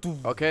right.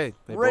 Okay.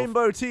 They both-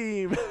 Rainbow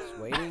team. Just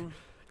waiting.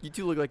 you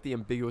two look like the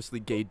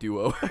ambiguously gay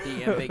duo.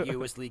 The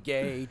ambiguously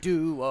gay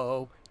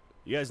duo.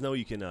 You guys know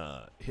you can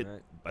hit,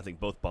 Right. I think,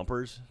 both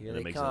bumpers, Here and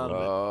they it makes come. it a little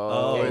bit.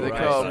 Oh, here they right.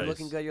 come. You're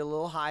looking good. You're a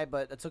little high,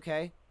 but that's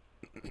okay.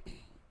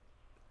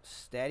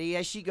 Steady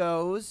as she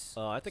goes.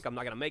 I think I'm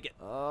not gonna make it.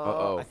 Oh,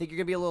 Uh-oh. I think you're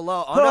gonna be a little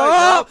low. Oh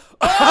no!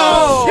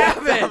 Oh,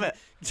 Gavin!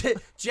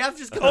 Jeff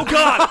just. Oh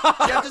God!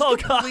 Jeff just Oh, God.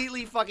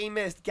 completely fucking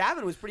missed.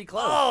 Gavin was pretty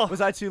close. Oh, Was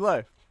I too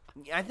low?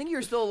 I think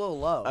you're still a little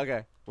low.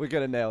 Okay, we're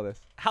gonna nail this.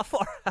 how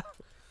far?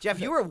 Jeff,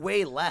 you were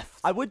way left.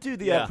 I would do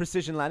the Yeah.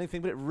 precision landing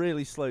thing, but it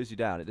really slows you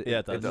down. Yeah,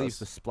 it does. leaves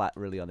the splat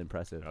really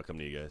unimpressive. I'll come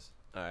to you guys.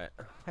 All right.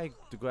 Hey,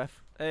 DeGref.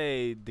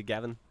 Hey,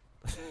 Gavin.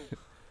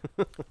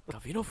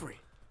 Gavino free.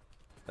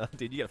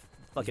 Dude, you got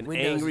a fucking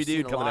Windows angry have seen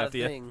dude a coming lot after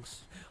of you.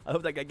 things. I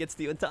hope that guy gets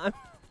to you in time.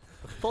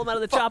 Pull him out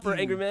of the Fuck chopper,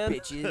 you, angry man.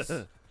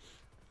 Bitches.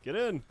 Get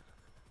in.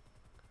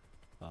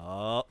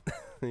 Oh,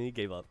 he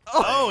gave up.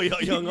 Oh, you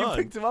hung you on.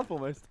 picked him up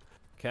almost.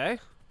 Okay.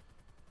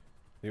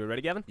 You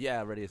ready, Gavin?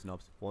 Yeah, ready as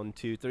knobs. 1,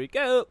 2, 3,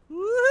 go.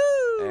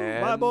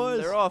 And Bye,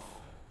 boys. They're off.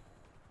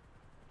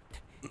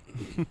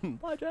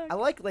 Bye, Jack. I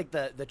like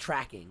the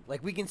tracking.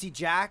 Like we can see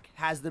Jack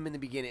has them in the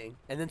beginning,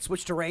 and then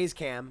switch to Ray's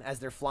cam as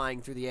they're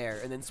flying through the air,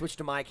 and then switch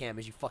to my cam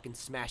as you fucking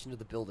smash into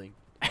the building.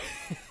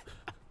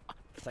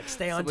 It's like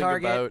stay on Something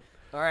target. about-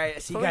 All right, I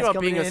see you Something guys about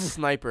coming being a in.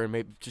 sniper and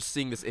maybe just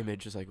seeing this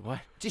image is like, what?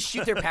 Just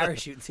shoot their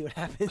parachute and see what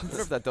I wonder happens.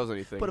 if that does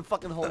anything. Put a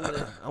fucking hole in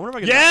it. I wonder if I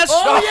can. Yes!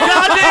 Oh, yeah!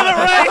 God damn it,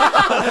 Ray!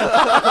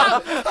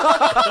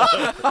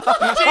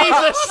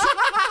 Jesus!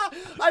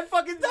 I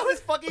fucking that was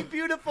fucking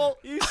beautiful.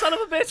 You son of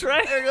a bitch,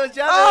 Ray! There goes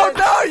Jeff. Oh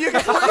no! You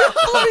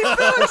bloody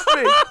finished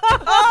me.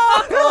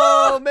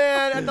 Oh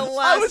man! At the That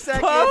last was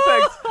second.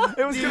 perfect.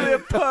 It was gonna be a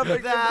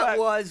perfect That impact.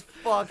 was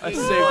fucking. I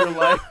saved your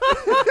life.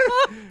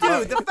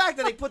 Dude, the fact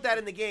that they put that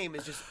in the game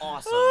is just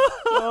awesome.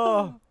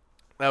 Oh,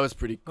 That was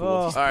pretty cool. Oh.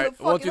 All right, Put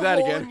a won't do fucking that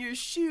hole again. in your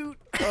chute.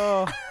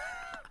 oh.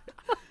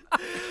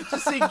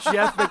 Just seeing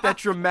Jeff make that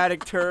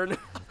dramatic turn.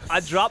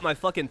 I dropped my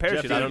fucking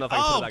parachute. Jeff, I don't know if I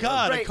can put oh, it back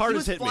God. on. A Right, car he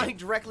just was hit me. flying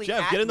directly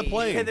Jeff, at get in the me,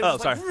 plane. and it Oh,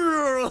 was like,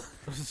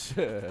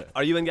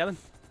 Are you in, Gavin?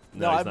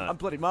 No, he's I'm not.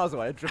 bloody miles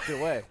away. I drifted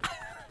away.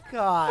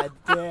 God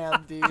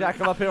damn, dude. Jack,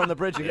 I'm up here on the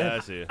bridge Yeah, again. I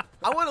see you.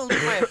 I want to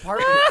leave my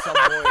apartment at some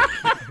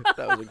point.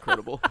 That was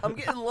incredible. I'm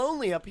getting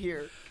lonely up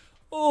here.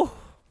 Oh.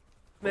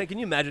 Man, can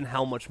you imagine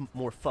how much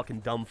more fucking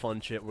dumb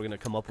fun shit we're gonna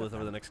come up with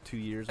over the next 2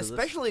 years of this?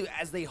 Especially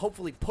as they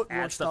hopefully put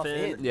more Add stuff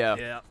in. Yeah.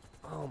 Yeah.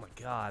 Oh my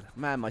God.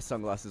 Man, my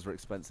sunglasses were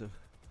expensive.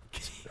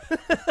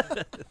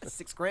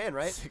 $6 grand,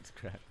 right? $6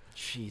 grand.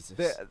 Jesus.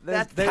 They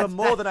That's were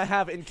more than I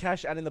have in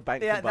cash and in the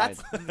bank Yeah, combined.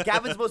 that's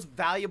Gavin's most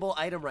valuable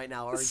item right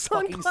now are his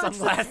fucking Sunglasses.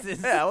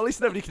 sunglasses. Yeah, well, at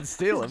least nobody can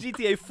steal them.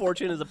 GTA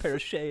fortune is a pair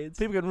of shades.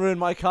 People can ruin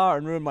my car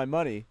and ruin my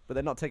money, but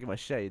they're not taking my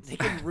shades. They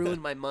can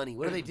ruin my money.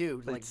 What do they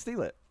do? They Like,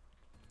 steal it.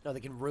 no, they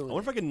can ruin I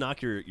wonder it. if I can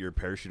knock your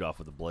parachute off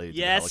with the blades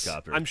Yes, of the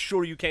helicopter. I'm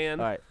sure you can.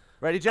 All right,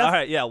 ready, Jeff? All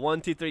right, yeah.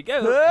 1, 2, 3,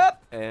 go.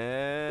 Hup!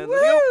 And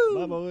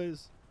Bye,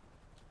 boys.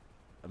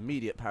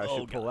 Immediate parachute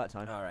Oh, pull God. that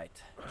time. All right.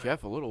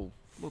 Jeff, a little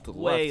to the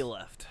Way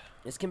left. left.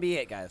 This can be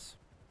it, guys.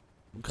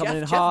 I'm coming in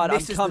Jeff hard. I'm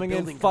misses the coming in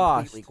building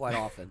fast. completely quite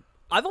often.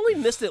 I've only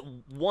missed it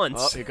once.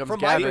 Oh, here comes From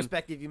my Gavin.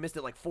 perspective, you missed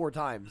it like 4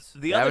 times.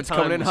 The Gavin's other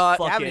time coming in was hot.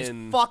 Gavin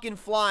fucking. is fucking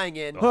flying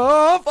in.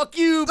 Oh, Fuck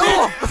you,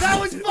 bitch! That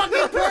was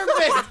fucking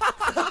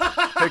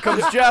perfect! Here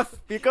comes Jeff.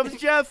 Here comes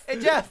Jeff. Hey,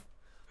 Jeff.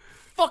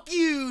 Fuck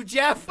you,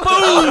 Jeff.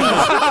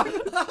 How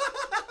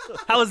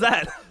was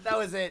that? That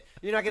was it.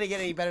 You're not gonna get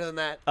any better than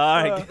that.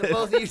 All right. The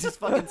both of you just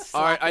fucking slapped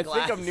All right, the I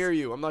glass. think I'm near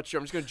you. I'm not sure.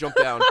 I'm just gonna jump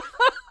down.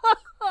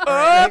 All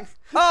right.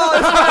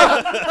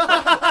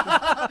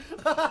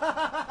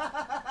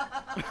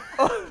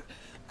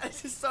 I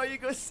just saw you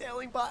go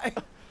sailing by.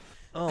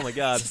 Oh my I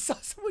God. just saw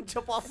someone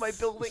jump off my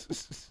building.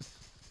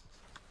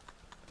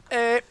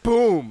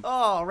 Boom.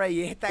 Oh, Ray,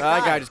 you hit that That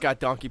guy. guy just got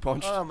donkey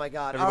punched. Oh my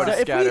God! Everybody All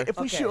right. scatter. If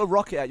we Okay. shoot a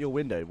rocket at your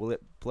window, will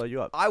it blow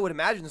you up? I would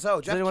imagine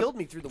so. Jeff anyone- killed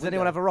me through the Does window.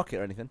 anyone have a rocket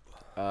or anything?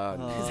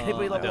 Is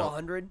anybody level no.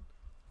 100?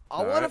 I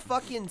All want to right.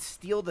 fucking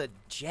steal the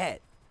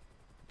jet.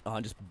 Oh,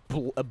 and just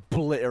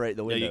obliterate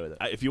the Yeah, window with it.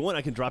 if you want,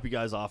 I can drop you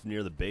guys off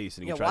near the base,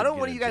 and you Yeah, can try why to don't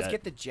one of a you guys jet.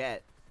 get the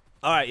jet?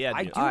 All right, yeah.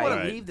 I dude. do want to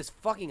Alright. leave this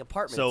fucking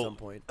apartment So- at some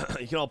point.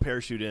 You can all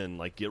parachute in.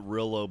 Like, get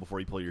real low before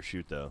you pull your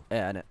chute, though.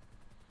 Yeah, innit?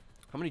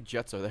 How many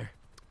jets are there?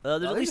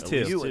 There's Oh, at least a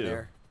two. few in Two.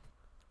 there.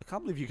 I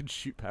can't believe you can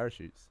shoot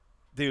parachutes.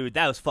 Dude,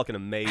 that was fucking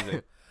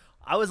amazing.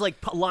 I was like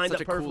lined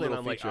Such up a cool perfectly, and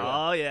little I'm like, feature.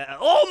 oh yeah,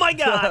 oh my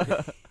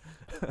god.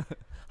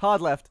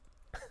 Hard left.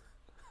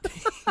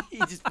 He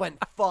just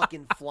went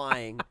fucking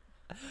flying.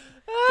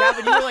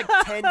 Gavin, you were like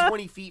 10,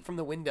 20 feet from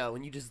the window,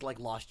 and you just like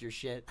lost your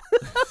shit.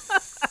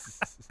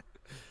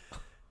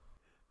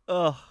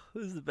 Oh,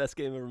 this is the best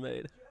game ever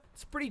made.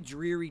 It's a pretty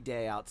dreary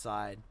day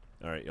outside.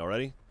 All right, y'all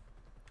ready?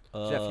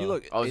 Jeff, you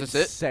look Oh, is this it?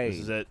 insane. This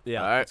is it.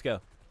 Yeah, All right. let's go.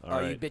 All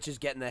Oh, right. you bitches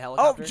getting the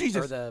helicopter?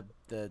 Jesus. Or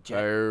the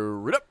jet.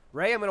 Right up.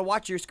 Ray, I'm going to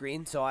watch your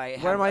screen so I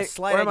have Where am a I?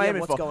 slight Where am I idea of aiming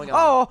what's for? going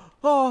on.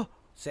 Oh.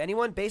 So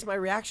anyone base my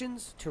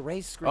reactions to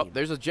Ray's screen. Oh,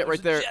 there's a jet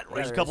right there.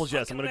 There's a couple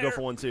jets. I'm gonna go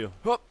for one too.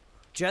 Hup.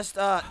 Just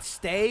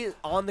stay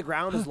on the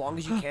ground as long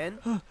as you can.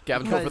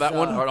 Gavin, go for Because, that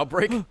one. All right, I'll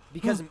break.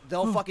 Because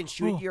they'll fucking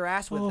shoot at your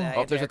ass with the Oh, there's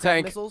a anti-aircraft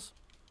tank. missiles.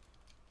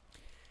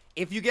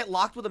 If you get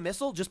locked with a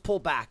missile, just pull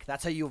back.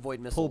 That's how you avoid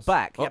missiles. Pull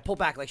back? Yeah, pull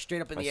back, like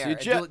straight up in I the see air. a And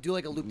jet. do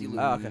like a loop-de-loop.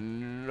 Oh, okay.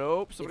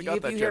 Nope. Somebody If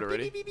got that you jet hear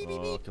already. beep, beep, beep, beep,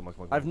 Oh, beep, come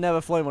on. I've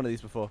never flown one of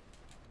these before.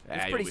 Yeah,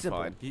 it's you'll pretty be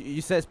simple. fine.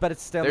 You said it's better to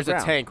stay on There's the a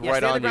ground. tank Yeah, right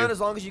stay on the on ground you. as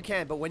long as you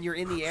can, but when you're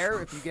in the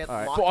air, if you get All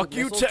right. locked Fuck with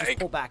you, missiles, just tank.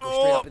 pull back, go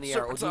straight up Oh, in the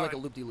air, or do circle like a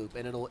time. loop-de-loop,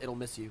 and it'll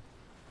miss you.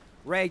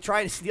 Ray,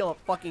 trying to steal a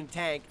fucking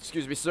tank.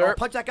 Excuse me, Oh, sir.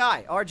 punch that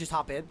guy, or just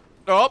hop in.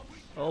 Oh,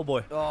 Oh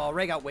boy. Oh,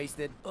 Ray got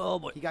wasted. Oh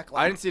boy. He got I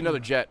clapped. didn't see another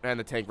jet, and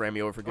the tank ran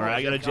me over for good. All right,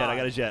 I got a God. jet. I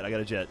got a jet. I got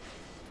a jet.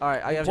 All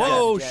right, I have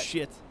Whoa, jet.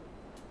 shit!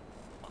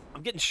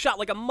 I'm getting shot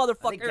like a I think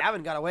motherfucker.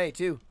 Gavin got away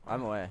too.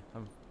 I'm away.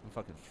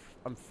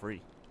 I'm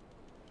free.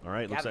 All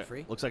right, Gavin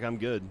free. looks like I'm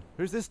good.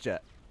 Who's this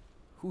jet?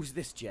 Who's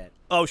this jet?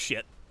 Oh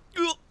shit.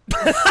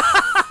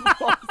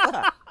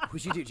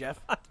 Who'd you do, Jeff?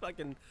 I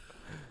fucking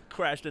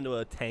crashed into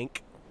a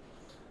tank.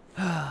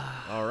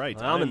 All right,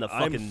 I'm in the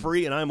I'm fucking-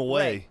 free and I'm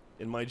away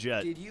Wait. in my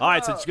jet. Did you? All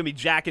right, so it's gonna be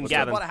Jack and What's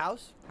Gavin. bought a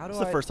house? How do It's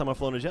the first time I've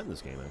flown a jet in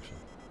this game, actually.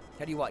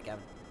 How do you what,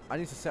 Gavin? I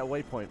need to set a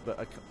waypoint, but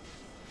I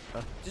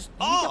can't. Just you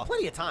Oh, got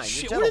plenty of time. Your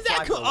shit, jet where will did that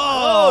fly for come- a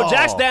while. Oh,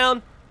 Jack's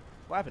down.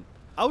 What happened?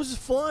 I was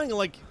just flying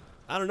like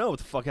I don't know what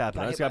the fuck happened.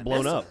 Got I hit just by got a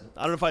blown missile. up.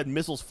 I don't know if I had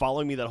missiles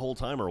following me that whole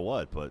time or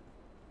what, but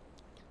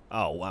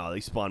oh wow,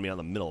 they spawned me out in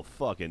the middle of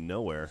fucking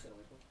nowhere.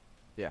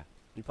 Yeah.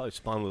 You probably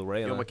spawned with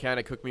Ray. Yo, on it.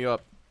 mechanic, hook me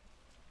up.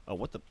 Oh,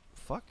 what the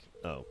fuck?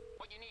 Oh,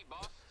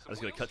 I was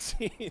gonna cut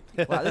scene.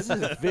 Wow, this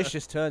is a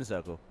vicious turn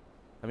circle.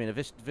 I mean,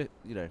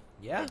 you know.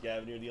 Yeah.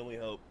 Gavin, you're the only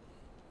hope.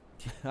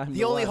 I'm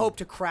The only one. hope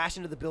to crash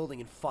into the building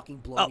and fucking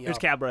blow Oh, me here's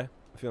up. cab Ray.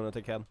 If you want to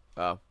take cab.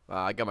 Oh,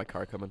 I got my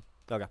car coming.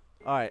 Okay.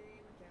 All right.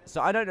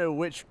 So I don't know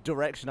which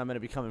direction I'm going to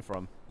be coming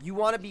from. You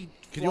want to be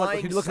Could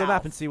flying you look at the south.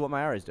 map and see what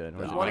my arrow's doing? Or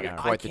You is it want my to arrow?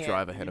 get quite the can't-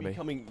 drive ahead of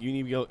me. You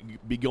need to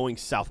be going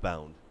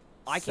southbound.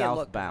 I can't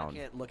look. I Southbound.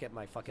 can't look at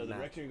my So fucking the map.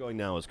 direction you're going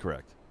now is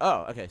correct.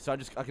 Oh, okay. So I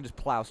can just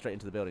plow straight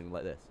into the building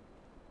like this.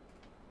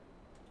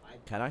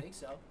 Can I? think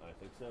so. I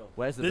think so.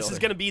 Where's the This building? is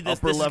gonna be this.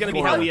 Upper This is left gonna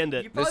be how corner. we end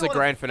it. You This is probably the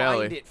grand wanna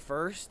finale. Find it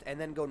first, and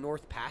then go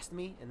north past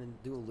me, and then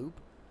do a loop.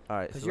 All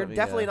right. Because so you're let me,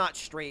 definitely not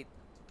straight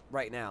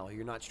right now.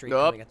 You're not straight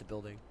Nope. coming at the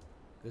building.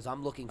 Because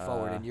I'm looking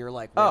forward, and you're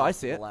like. Oh, way I off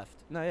see to it. the left.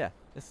 No, yeah.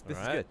 This is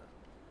Alright. good.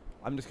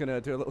 I'm just gonna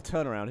do a little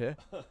turnaround here.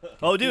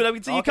 Oh, dude, I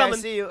can see you Okay, coming.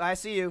 I see you. I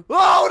see you.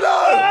 Oh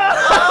God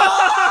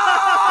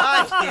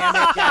damn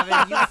it,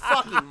 Gavin! You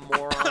fucking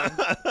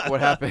moron. What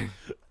happened?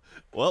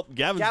 Well,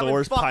 Gavin's Gavin the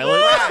worst fucking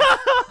pilot. crashed.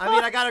 I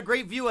mean, I got a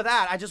great view of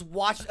that. I just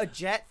watched a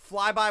jet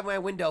fly by my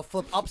window,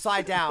 flip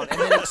upside down, and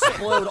then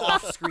explode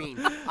off screen.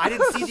 I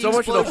didn't see the So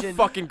much for explosion. the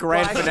fucking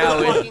grand but I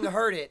finale. fucking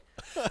heard it.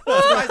 I'm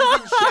surprised it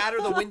didn't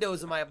shatter the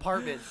windows of my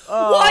apartment.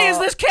 Why is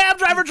this cab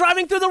driver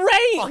driving through the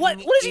rain? What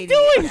Fucking is he idiot,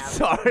 doing? Gavin.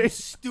 Sorry. You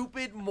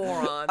stupid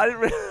moron. I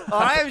didn't. Oh,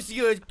 I was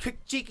you a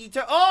quick cheeky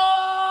turn.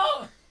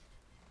 Oh!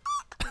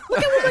 Look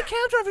at what the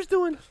cab driver's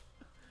doing.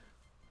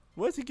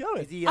 Where's he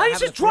going? Is he, Oh, he's having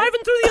just a fit?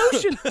 driving through the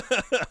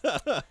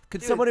ocean.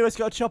 Could Dude. someone who has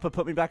got a chopper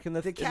put me back in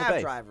the The in the cab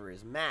base? driver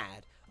is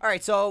mad. All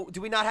right, so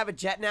do we not have a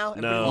jet now?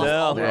 Everybody No. lost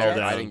all No. their We're all jets?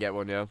 down. I didn't get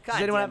one, yeah. God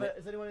Does anyone damn have it.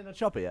 is anyone in a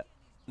chopper yet?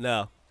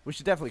 No. We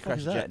should definitely crash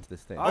is a jet that? into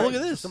this thing. All Oh, right, look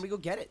at this. Somebody go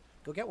get it.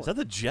 Go get one. Is that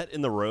the jet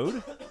in the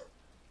road?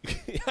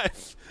 Yeah,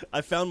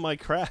 I found my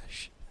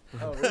crash.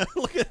 Oh, really?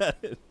 Look at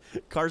that.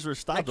 Cars were I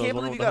stopped. I was can't wondering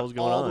believe what you the hell's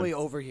got going all the on. way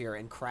over here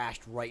and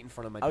crashed right in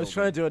front of my I was building.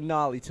 trying to do a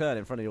gnarly turn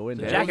in front of your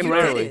window. Yeah. Jack and You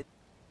Ray. did it.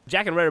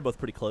 Jack and Ray are both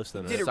pretty close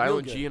then. Did Right? it real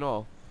Silent good. G and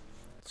all.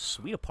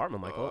 Sweet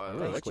apartment, Michael. I Thanks,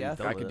 like what you've Jeff.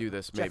 done I with can it. do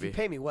this, Jeff, you maybe.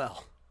 pay me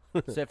well.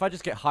 So if I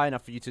just get high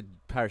enough for you to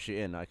parachute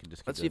in, I can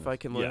just. Let's keep see if doing I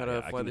can learn how to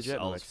I fly can the just- jet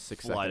in I'll like just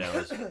 6 fly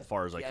seconds. down as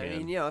far as I Yeah, I can.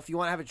 mean, you know, if you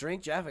want to have a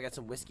drink, Jeff, I got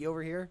some whiskey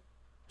over here.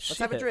 Let's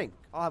have a Shit. drink.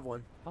 I'll have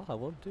one. I'll have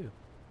one too.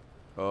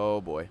 Oh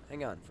boy.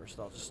 Hang on. First,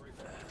 I'll just.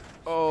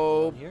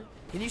 Oh, Here.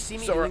 Can you see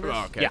me so doing this?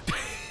 oh, okay. Yeah.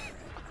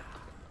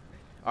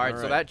 All right,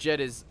 so Alright. that jet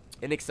is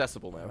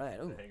inaccessible now. All right.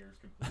 Ooh. Hangar's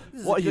complete.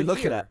 This is What a are you good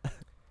looking year. at?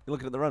 You're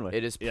looking at the runway.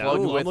 It is Yeah,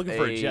 plugged I'm with looking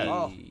for a jet.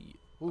 Oh.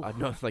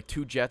 no, like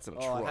 2 jets and a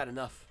Oh, truck. I had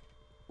enough.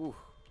 Ooh.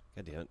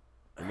 God damn it.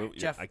 Remove,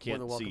 Jeff, I more can't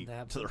than welcome see to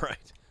have to the some.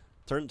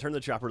 right. Turn the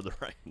chopper to the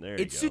right. There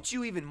you It go. suits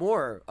you even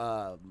more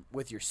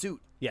with your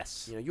suit.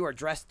 Yes. You know, you are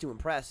dressed to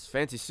impress.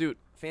 Fancy suit.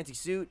 Fancy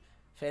suit,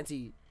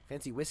 fancy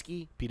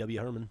whiskey. P.W.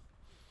 Herman.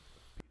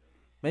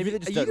 Maybe they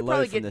just You don't could load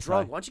probably from get this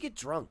drunk. high. Why don't you get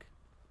drunk?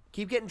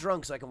 Keep getting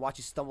drunk so I can watch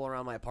you stumble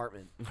around my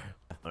apartment.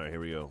 All right, here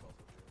we go.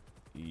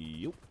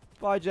 Yup.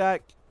 Bye,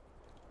 Jack.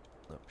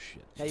 Oh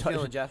shit. How you Don't-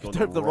 feeling, Jeff? Going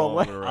Turned the wrong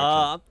way. direction.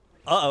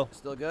 Uh-oh.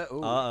 Still good?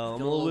 Ooh, Uh-oh, I'm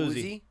feeling a little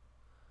woozy.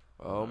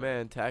 Oh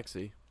man,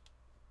 taxi.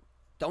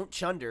 Don't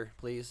chunder,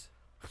 please.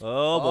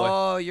 Oh, boy.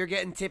 Oh, you're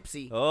getting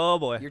tipsy. Oh,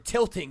 boy. You're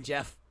tilting,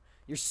 Jeff.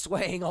 You're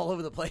swaying all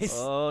over the place.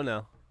 Oh,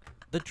 no.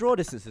 The draw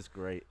distance is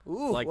great.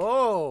 Ooh, like-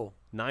 whoa.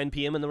 9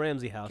 p.m. in the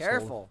Ramsey house.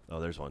 Careful. Oh,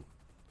 there's one.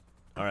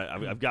 All right,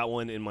 I've got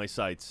one in my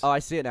sights. Oh, I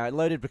see it now. It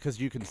loaded because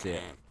you can see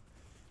it.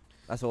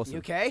 That's awesome. You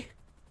okay?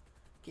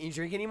 Can you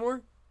drink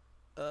anymore?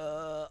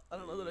 I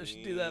don't know that I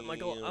should do that,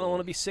 Michael. I don't want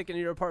to be sick in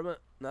your apartment.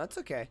 No, it's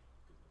okay.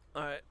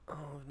 All right. Oh,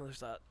 another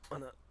shot. Why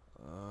not?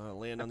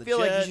 Land on I the feel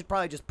jet. like you should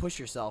probably just push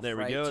yourself. There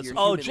we right, go. to It's- your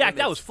Oh, human Jack,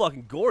 that was limits.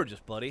 fucking gorgeous,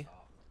 buddy.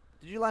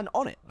 Did you land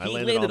on it? I He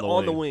landed landed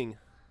on the wing.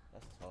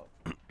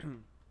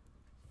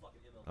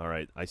 All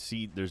right, I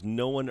see. There's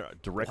no one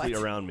directly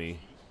What? around me.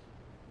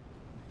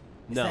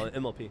 No, that-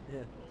 MLP. Yeah.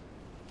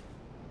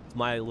 It's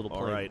my little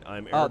plane. All right,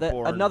 I'm Oh,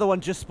 airborne. another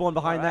one just spawned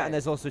behind that, Alright. and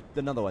there's also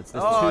another one. So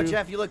there's Oh, two.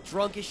 Jeff, you look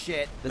drunk as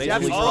shit. There's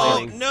Jeff is two. Oh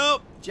drunk.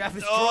 nope! Jeff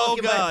is Oh, drunk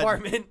in my God.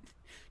 apartment.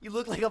 You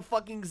look like a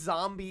fucking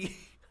zombie.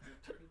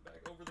 Turning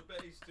back over the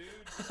base, dude.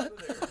 Get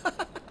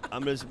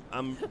out of there.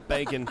 I'm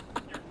banking. You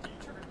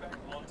turn back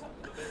on top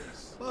of the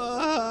base.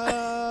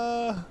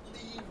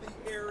 Leave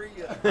the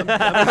area.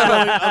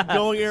 I'm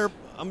going air.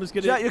 I'm just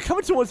gonna. Jack, you're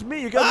coming towards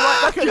me. You're going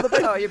right back over the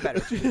base. Oh, you're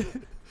better.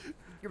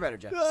 You're better,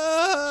 Jeff.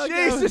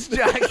 Jesus,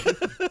 Jack.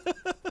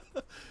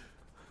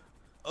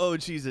 Oh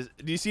Jesus!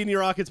 Do you see any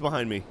rockets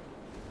behind me?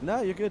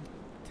 No, you're good.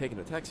 Taking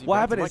a taxi. What back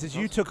to happened is Mike's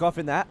you house. took off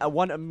in that, and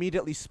one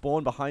immediately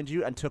spawned behind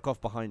you and took off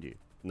behind you.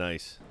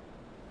 Nice.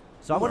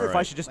 So I wonder if I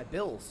Alright. should just My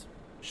bills.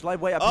 shall I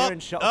wait up Up, here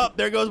and shut? up.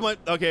 There goes my.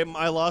 Okay,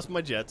 I lost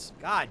my jets.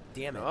 God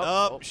damn it.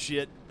 Oh. Oh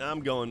shit! I'm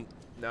going.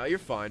 No, you're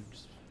fine.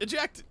 Just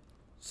Eject.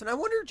 So now I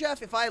wonder,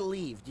 Jeff, if I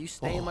leave, do you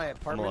stay in my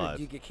apartment or alive.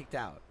 do you get kicked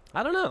out?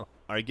 I don't know. All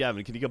right,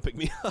 Gavin, can you come pick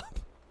me up?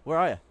 Where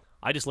are you?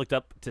 I just looked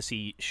up to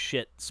see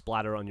shit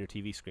splatter on your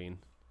TV screen.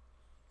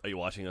 Are you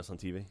watching us on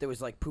TV? There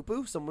was like poo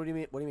poo. What do you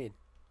mean? What do you mean?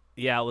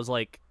 Yeah, it was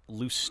like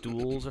loose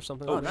stools or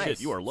something. Oh, nice.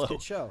 shit, you are It's a low.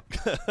 Good show.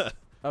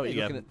 Oh, Hey, you looking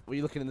Gavin. at, were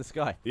you looking in the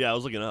sky? Yeah, I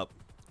was looking up.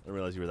 I didn't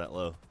realize you were that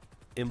low.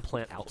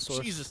 Implant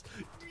outsource. Jesus,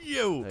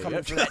 you. There you Coming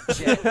go. for that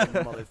jet,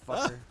 you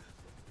motherfucker.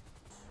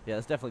 Yeah,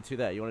 there's definitely two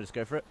there. You want to just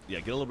go for it? Yeah,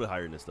 get a little bit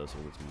higher in this though, so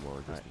we get some more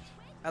distance.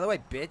 By the way,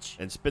 bitch.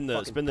 And spin the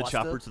Fucking spin the buster.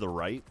 chopper to the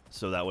right,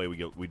 so that way we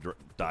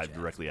dive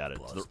directly at it.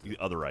 To the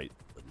other right.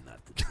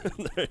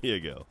 There you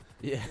go.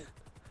 Yeah.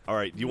 All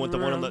right. Do you want the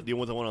one on the? Do you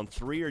want the one on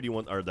 3 or do you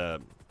want or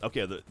the?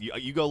 Okay.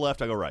 You go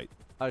left. I go right.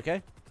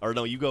 Okay. Or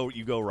no, you go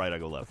right. I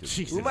go left.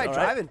 Jesus. Who am I All right.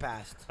 driving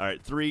past? All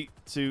right. 3,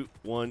 2,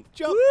 1,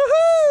 jump.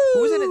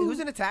 Who's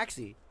in a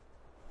taxi?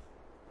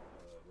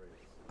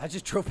 I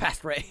just drove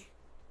past Ray.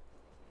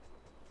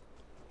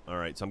 All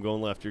right. So I'm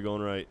going left. You're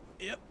going right.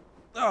 Yep.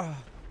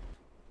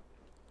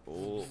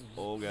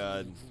 Oh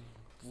God.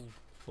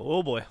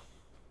 Oh boy,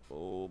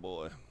 Oh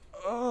boy.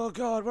 Oh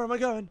God, where am I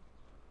going?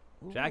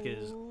 Jack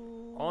is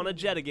on a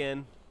jet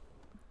again.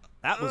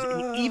 That was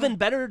an even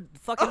better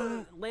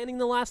fucking landing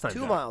than last time. 2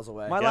 Jack. miles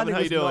away. My Gavin, landing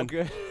how was you not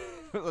doing? good.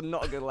 It was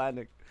not a good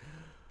landing.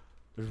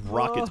 There's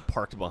rockets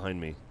parked behind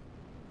me.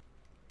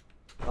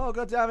 Oh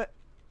God damn it.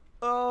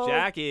 Oh.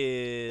 Jack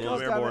is I'm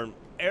damn it. airborne.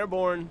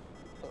 airborne.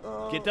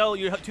 Oh. Get down.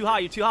 You're too high.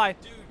 You're too high.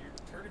 Dude, you're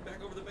turning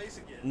back over the base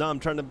again. No, I'm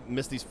trying to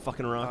miss these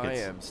fucking I rockets.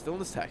 am still in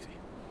this taxi.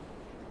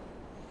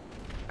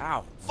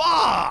 Ow.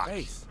 Fuck!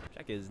 Face.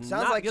 Jack is Sounds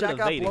not like good Jack at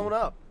got evading. blown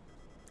up.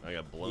 I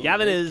got blown.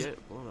 Gavin is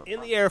Get blown up. in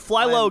the air.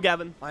 Fly I'm- low,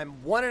 Gavin. I'm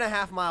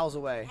 1.5 miles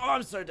away. Oh,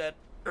 I'm so dead.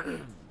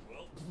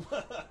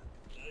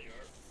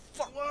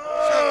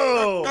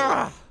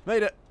 Whoa!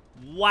 Made it.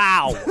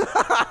 Wow.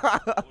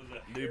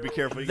 Dude, be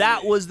careful.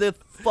 That was the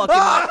fucking.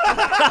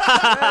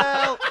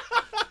 Well,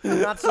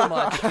 not so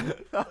much.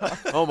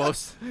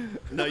 Almost.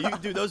 No, you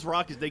dude. Those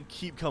rockets, they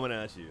keep coming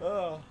at you.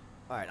 All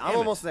right, I'm Damn it.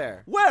 almost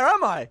there. Where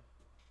am I?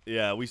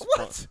 Yeah, we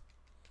spawn. What?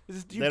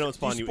 They don't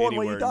spawn you spawn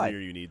where anywhere you die?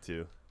 near you need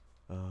to.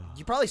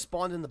 You probably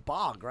spawned in the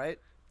bog, right?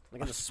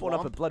 Like in the Spawn up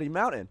a swamp. bloody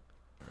mountain.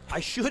 I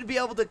should be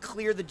able to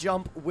clear the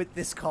jump with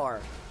this car.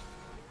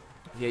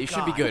 Yeah, you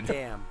should be God good.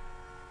 Damn.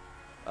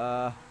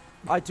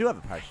 I do have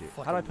a parachute.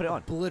 How do I Fucking put it on?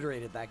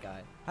 Obliterated that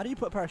guy. How do you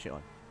put a parachute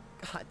on?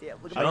 God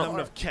damn. Look at I my don't have car.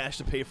 enough cash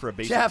to pay for a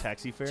basic Jeff,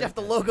 taxi fare. Jeff,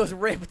 the logo's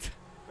ripped.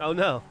 Oh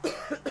no.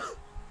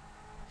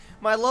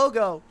 My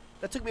logo.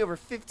 That took me over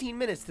 15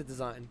 minutes to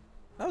design.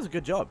 That was a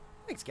good job.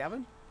 Thanks,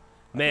 Gavin.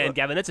 Man,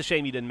 Gavin, it's a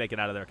shame you didn't make it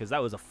out of there because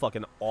that was a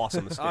fucking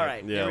awesome escape. All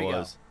right, Yeah, here it we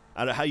was. I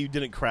don't know how you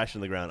didn't crash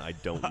in the ground. I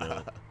don't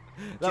know.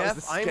 That was Jeff,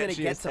 the I'm gonna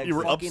get sketchiest some You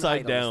were fucking upside height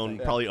on this down,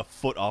 thing. probably a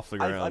foot off the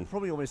ground. I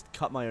probably almost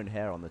cut my own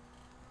hair on the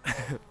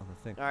on the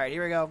thing. All right,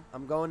 here we go.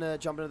 I'm going to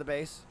jump into the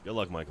base. Good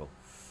luck, Michael.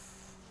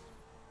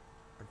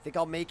 I think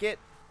I'll make it.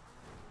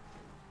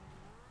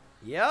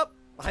 Yep,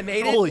 I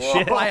made Holy it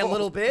shit. by a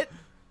little bit.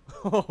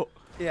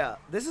 Yeah,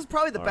 this is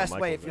probably the All right, best way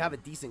Michael's if you in. have a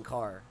decent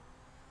car.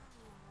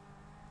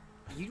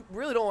 You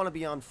really don't want to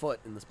be on foot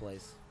in this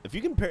place. If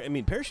you can, I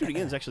mean, parachuting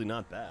in is actually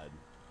not bad.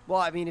 Well,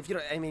 I mean, if you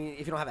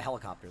don't have a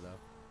helicopter though.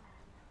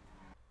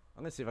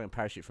 I'm gonna see if I can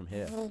parachute from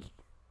here.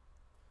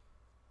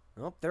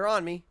 Oh, they're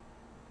on me.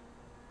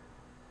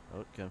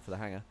 Oh, going for the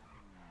hangar.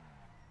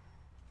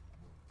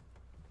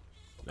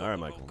 All right,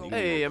 Michael. Go, You- go,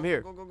 Hey, go, I'm go,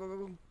 here. Go, go, go,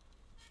 go,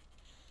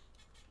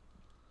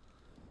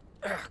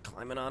 go.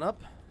 Climbing on up.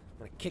 I'm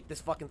gonna kick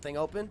this fucking thing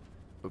open.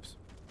 Oops.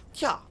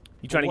 Yeah.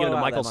 You trying to get Blow into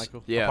out there, Michael's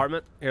Michael. Yeah.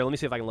 apartment? Here, let me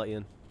see if I can let you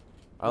in.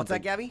 I don't What's that,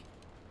 think- Gabby? You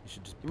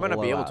should just. You might not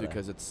be blow able out to there.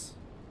 because it's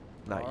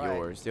not All right.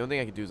 yours. The only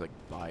thing I could do is like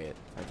buy it.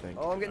 I think.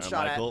 Oh, I'm getting All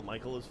shot right, Michael. at.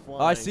 Michael is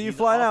flying. I see you He's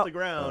flying off out. the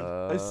ground.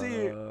 I see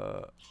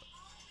you.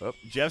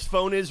 Jeff's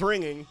phone is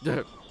ringing.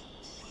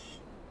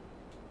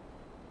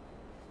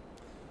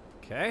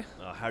 Okay.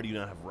 How do you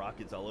not have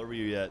rockets all over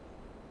you yet?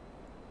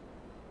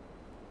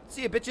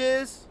 See ya,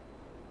 bitches.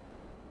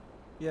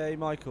 Yay,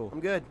 Michael. I'm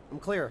good. I'm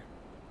clear.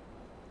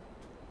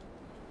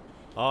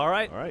 All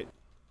right. All right.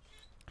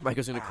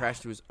 Michael's gonna crash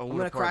to his own. I'm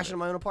gonna crash apartment. in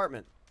my own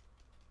apartment.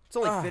 It's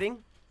only fitting.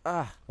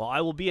 Ah, Well,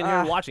 I will be in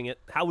here watching it.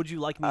 How would you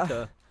like me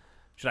to?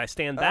 Should I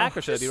stand back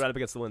or should I be right up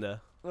against the window?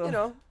 You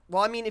know.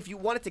 Well, I mean, if you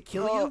want it to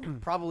kill you,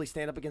 probably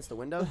stand up against the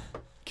window.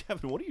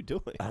 Kevin, what are you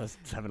doing? I was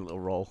having a little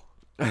roll.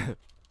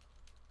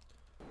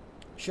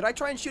 Should I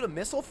try and shoot a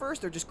missile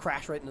first, or just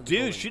crash right into the Dude,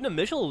 building? shooting a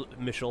missile.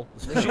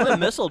 Shooting a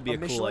missile would be a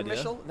cool Michelin idea.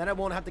 missile? Then I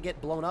won't have to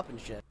get blown up and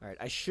shit. All right,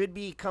 I should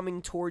be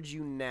coming towards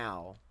you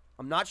now.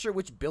 I'm not sure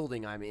which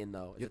building I'm in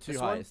though. Is You're it too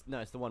this high. one? It's, no,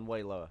 it's the one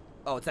way lower.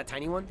 Oh, it's that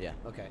tiny one. Yeah.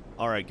 Okay.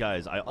 All right,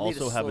 guys. I I'll need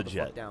to also have slow a the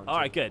fuck jet. down, All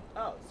right, too. good.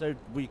 Oh, so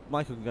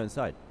Michael can go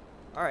inside.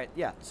 All right,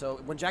 yeah. So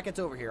when Jack gets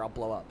over here, I'll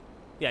blow up.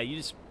 Yeah, you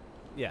just.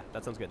 Yeah,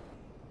 that sounds good.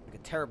 Like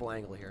a terrible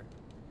angle here.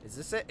 Is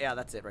this it? Yeah,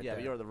 that's it right Yeah, there.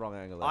 but you're at the wrong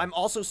angle. There. I'm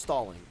also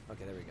stalling.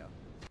 Okay, there we go.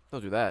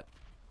 Don't do that.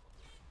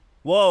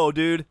 Whoa,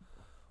 dude.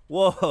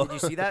 Whoa. Did you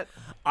see that?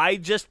 I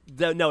just.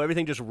 No,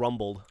 everything just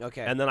rumbled.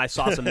 Okay. And then I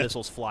saw some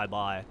missiles fly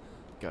by.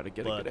 Gotta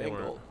get But a good they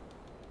weren't. angle.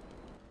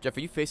 Jeff,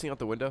 are you facing out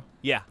the window?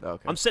 Yeah. Oh,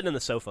 okay. I'm sitting in the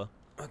sofa.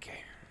 Okay.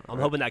 I'm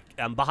hoping that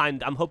I'm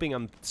behind. I'm hoping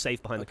I'm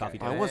safe behind the Okay. coffee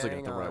I table. was looking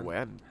Hang at the right on. way.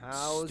 I'm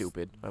How's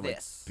stupid. I'm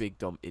this? a big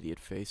dumb idiot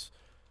face.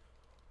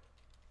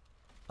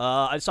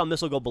 I saw a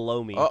missile go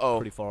below me. Uh-oh.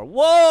 Pretty far.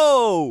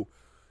 Whoa!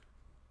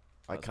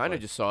 I That's kind of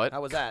close. just saw it.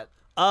 How was that?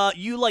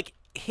 You like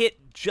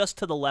hit just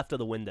to the left of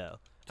the window,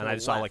 and the I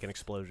just saw like left. an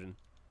explosion.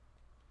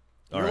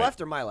 Your All right.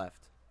 left or my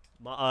left?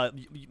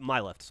 My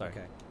left. Sorry.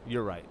 Okay.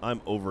 You're right.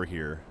 I'm over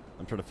here.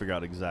 I'm trying to figure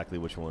out exactly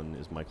which one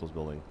is Michael's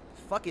building.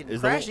 Fucking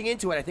Is the crashing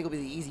into it, I think will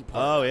be the easy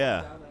part. Oh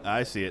yeah,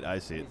 I see it. I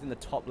see it. He's in the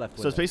top left.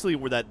 So it's basically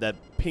where that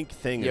pink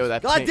thing Yo, is.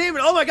 that God pink- damn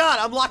it! Oh my God!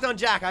 I'm locked on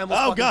Jack. I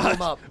almost Oh fucking blew him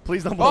God! up.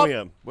 Please don't blow me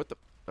up. What the?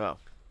 Oh.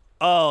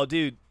 Oh,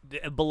 dude,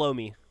 below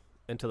me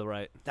and to the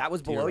right. That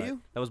was To your below right.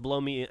 you? That was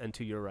below me and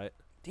to your right.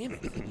 Damn it!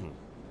 I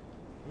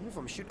wonder if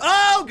I'm shooting.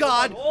 Oh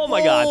God! Oh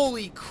my God.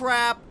 Holy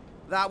crap!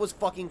 That was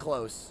fucking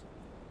close.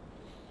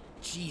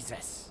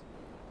 Jesus.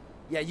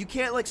 Yeah, you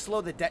can't like slow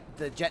the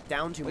jet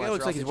down too Well, much. it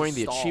looks or like else he's it wearing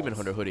just the Achievement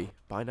stalls. Hunter hoodie.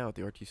 Buy now at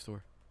the RT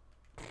store.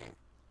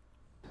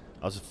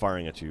 I was just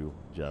firing at you,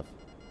 Jeff.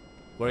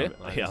 Were you?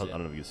 Yeah, I don't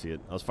know if you can see it.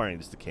 I was firing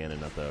just the cannon,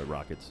 not the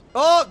rockets.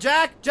 Oh,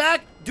 Jack!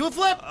 Do a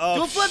flip! Oh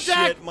Do a flip, shit,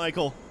 Jack!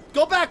 Michael!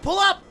 Go back! Pull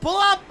up! Pull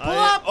up! Pull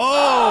up!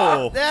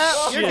 Oh!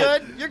 Yeah, you're shit.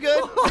 good. You're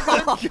good.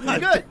 You're good. You're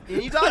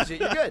good. You dodged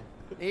it. You're good.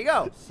 There you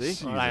go.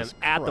 See? All right, I'm Jesus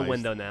at the Christ.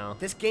 window now.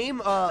 This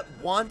game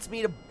wants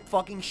me to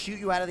fucking shoot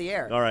you out of the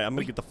air. All right, I'm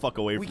gonna get the fuck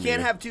away We from you.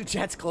 can't have two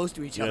jets close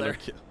to each Yeah, other.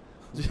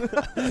 no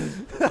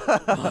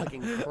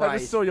Fucking I Christ.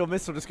 just saw your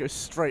missile just go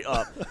straight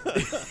up.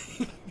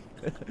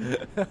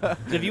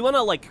 If you want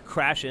to like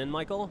crash in,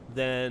 Michael,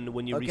 then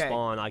when you Okay.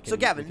 respawn, I can. So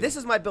Gavin, we can- this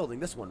is my building.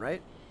 This one,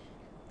 right?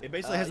 It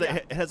basically has yeah.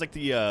 it has like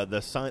the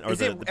sign or Is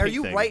the it? the Are pink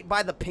you thing. right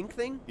by the pink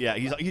thing? Yeah,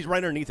 he's right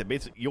underneath it.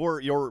 Basically,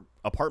 your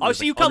apartment. Oh, is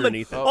see like you coming!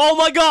 underneath it. Oh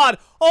my God!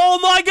 Oh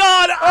my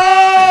God!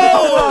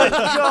 Oh!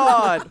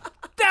 God!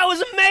 That was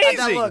How'd that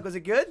amazing. look? Was it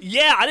good?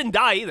 Yeah, I didn't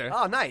die either.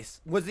 Oh,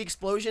 nice. Was the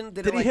explosion?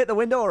 Did it, he like, hit the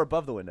window or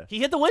above the window? He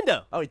hit the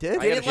window. Oh, he did.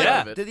 I Did, got it, a like,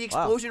 shot of it. did the Wow.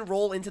 explosion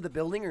roll into the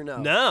building or no?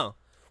 No.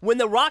 When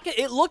the rocket,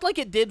 it looked like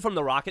it did from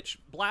the rocket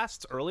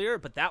blasts earlier,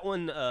 but that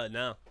one,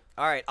 no.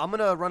 All right, I'm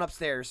gonna run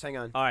upstairs. Hang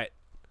on. All right.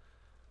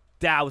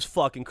 That was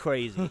fucking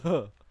crazy.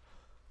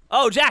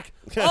 Oh, Jack!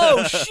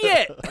 Oh,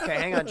 shit! Okay,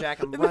 hang on,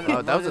 Jack. I'm running.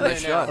 Oh, that was a running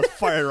nice there now. shot. I was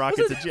firing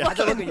rockets at I Jeff. have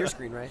to look at your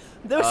screen, right?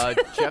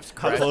 Jeff's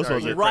crash. close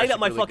was you're it? Right crashing at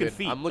my really fucking good.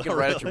 feet. I'm looking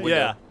right at your window.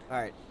 Yeah. All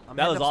right. I'm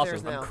That heading was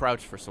upstairs awesome. Now. I'm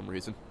crouched for some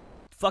reason.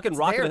 Fucking It's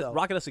rocket, there, though.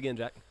 rocket us again,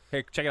 Jack.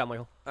 Here, check it out,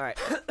 Michael. All right.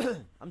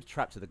 I'm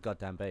trapped to the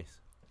goddamn base.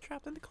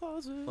 Trapped in the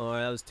closet. All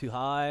right, that was too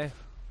high.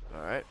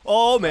 All right.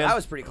 Oh man. That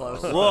was pretty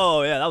close.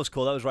 Whoa, yeah, that was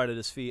cool. That was right at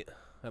his feet,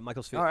 at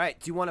Michael's feet. All right.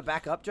 Do you want to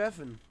back up, Jeff,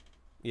 and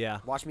Yeah.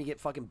 watch me get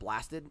fucking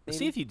blasted? Maybe?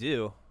 See if you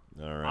do.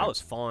 All right. I was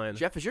fine.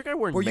 Jeff, is your guy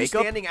wearing Were you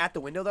makeup? standing at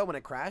the window though when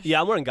it crashed?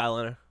 Yeah, I'm wearing guy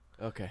liner.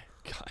 Okay.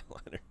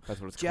 Skyliner. That's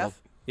what it's Jeff. called.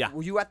 Yeah.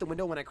 Were you at the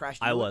window when I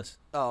crashed? I into it? was.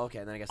 Oh, okay.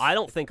 Then I guess I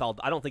don't think he'll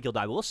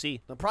die, but we'll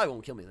see. That probably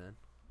won't kill me then.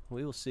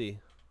 We will see.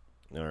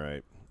 All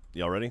right.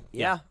 Y'all ready?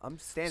 Yeah, I'm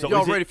standing. So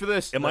Y'all is it- ready for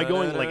this? Am I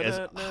going like as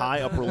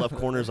high upper left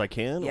corner as I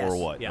can, Yes. or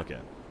what? Yeah. Okay.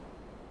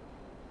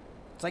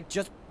 It's like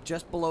just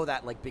below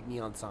that like big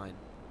neon sign.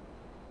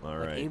 All Like,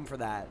 right. aim for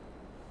that,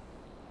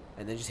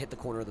 and then just hit the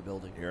corner of the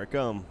building. Here I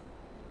come.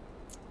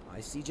 I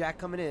see Jack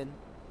coming in.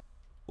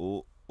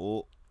 Oh,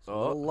 oh, It's a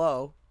little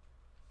low.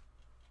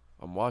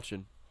 I'm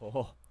watching.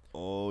 Oh.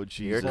 oh, Here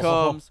Jesus. it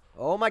comes.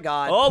 Oh my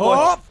God. Oh,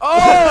 boy.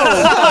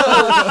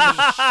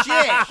 Oh!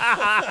 Shit!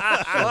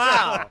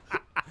 Wow.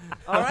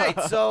 All right,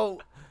 so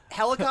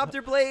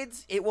helicopter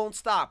blades, it won't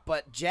stop,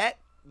 but jet,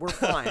 we're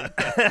fine.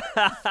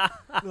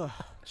 All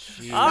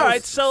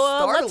right, so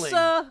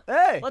startling.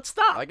 Hey. let's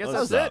stop. I guess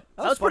Let's that's stop. it.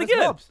 That was fun pretty as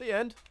good. bumps. The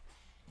end.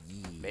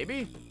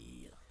 Maybe.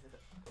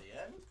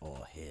 Oh,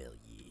 hell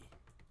yeah.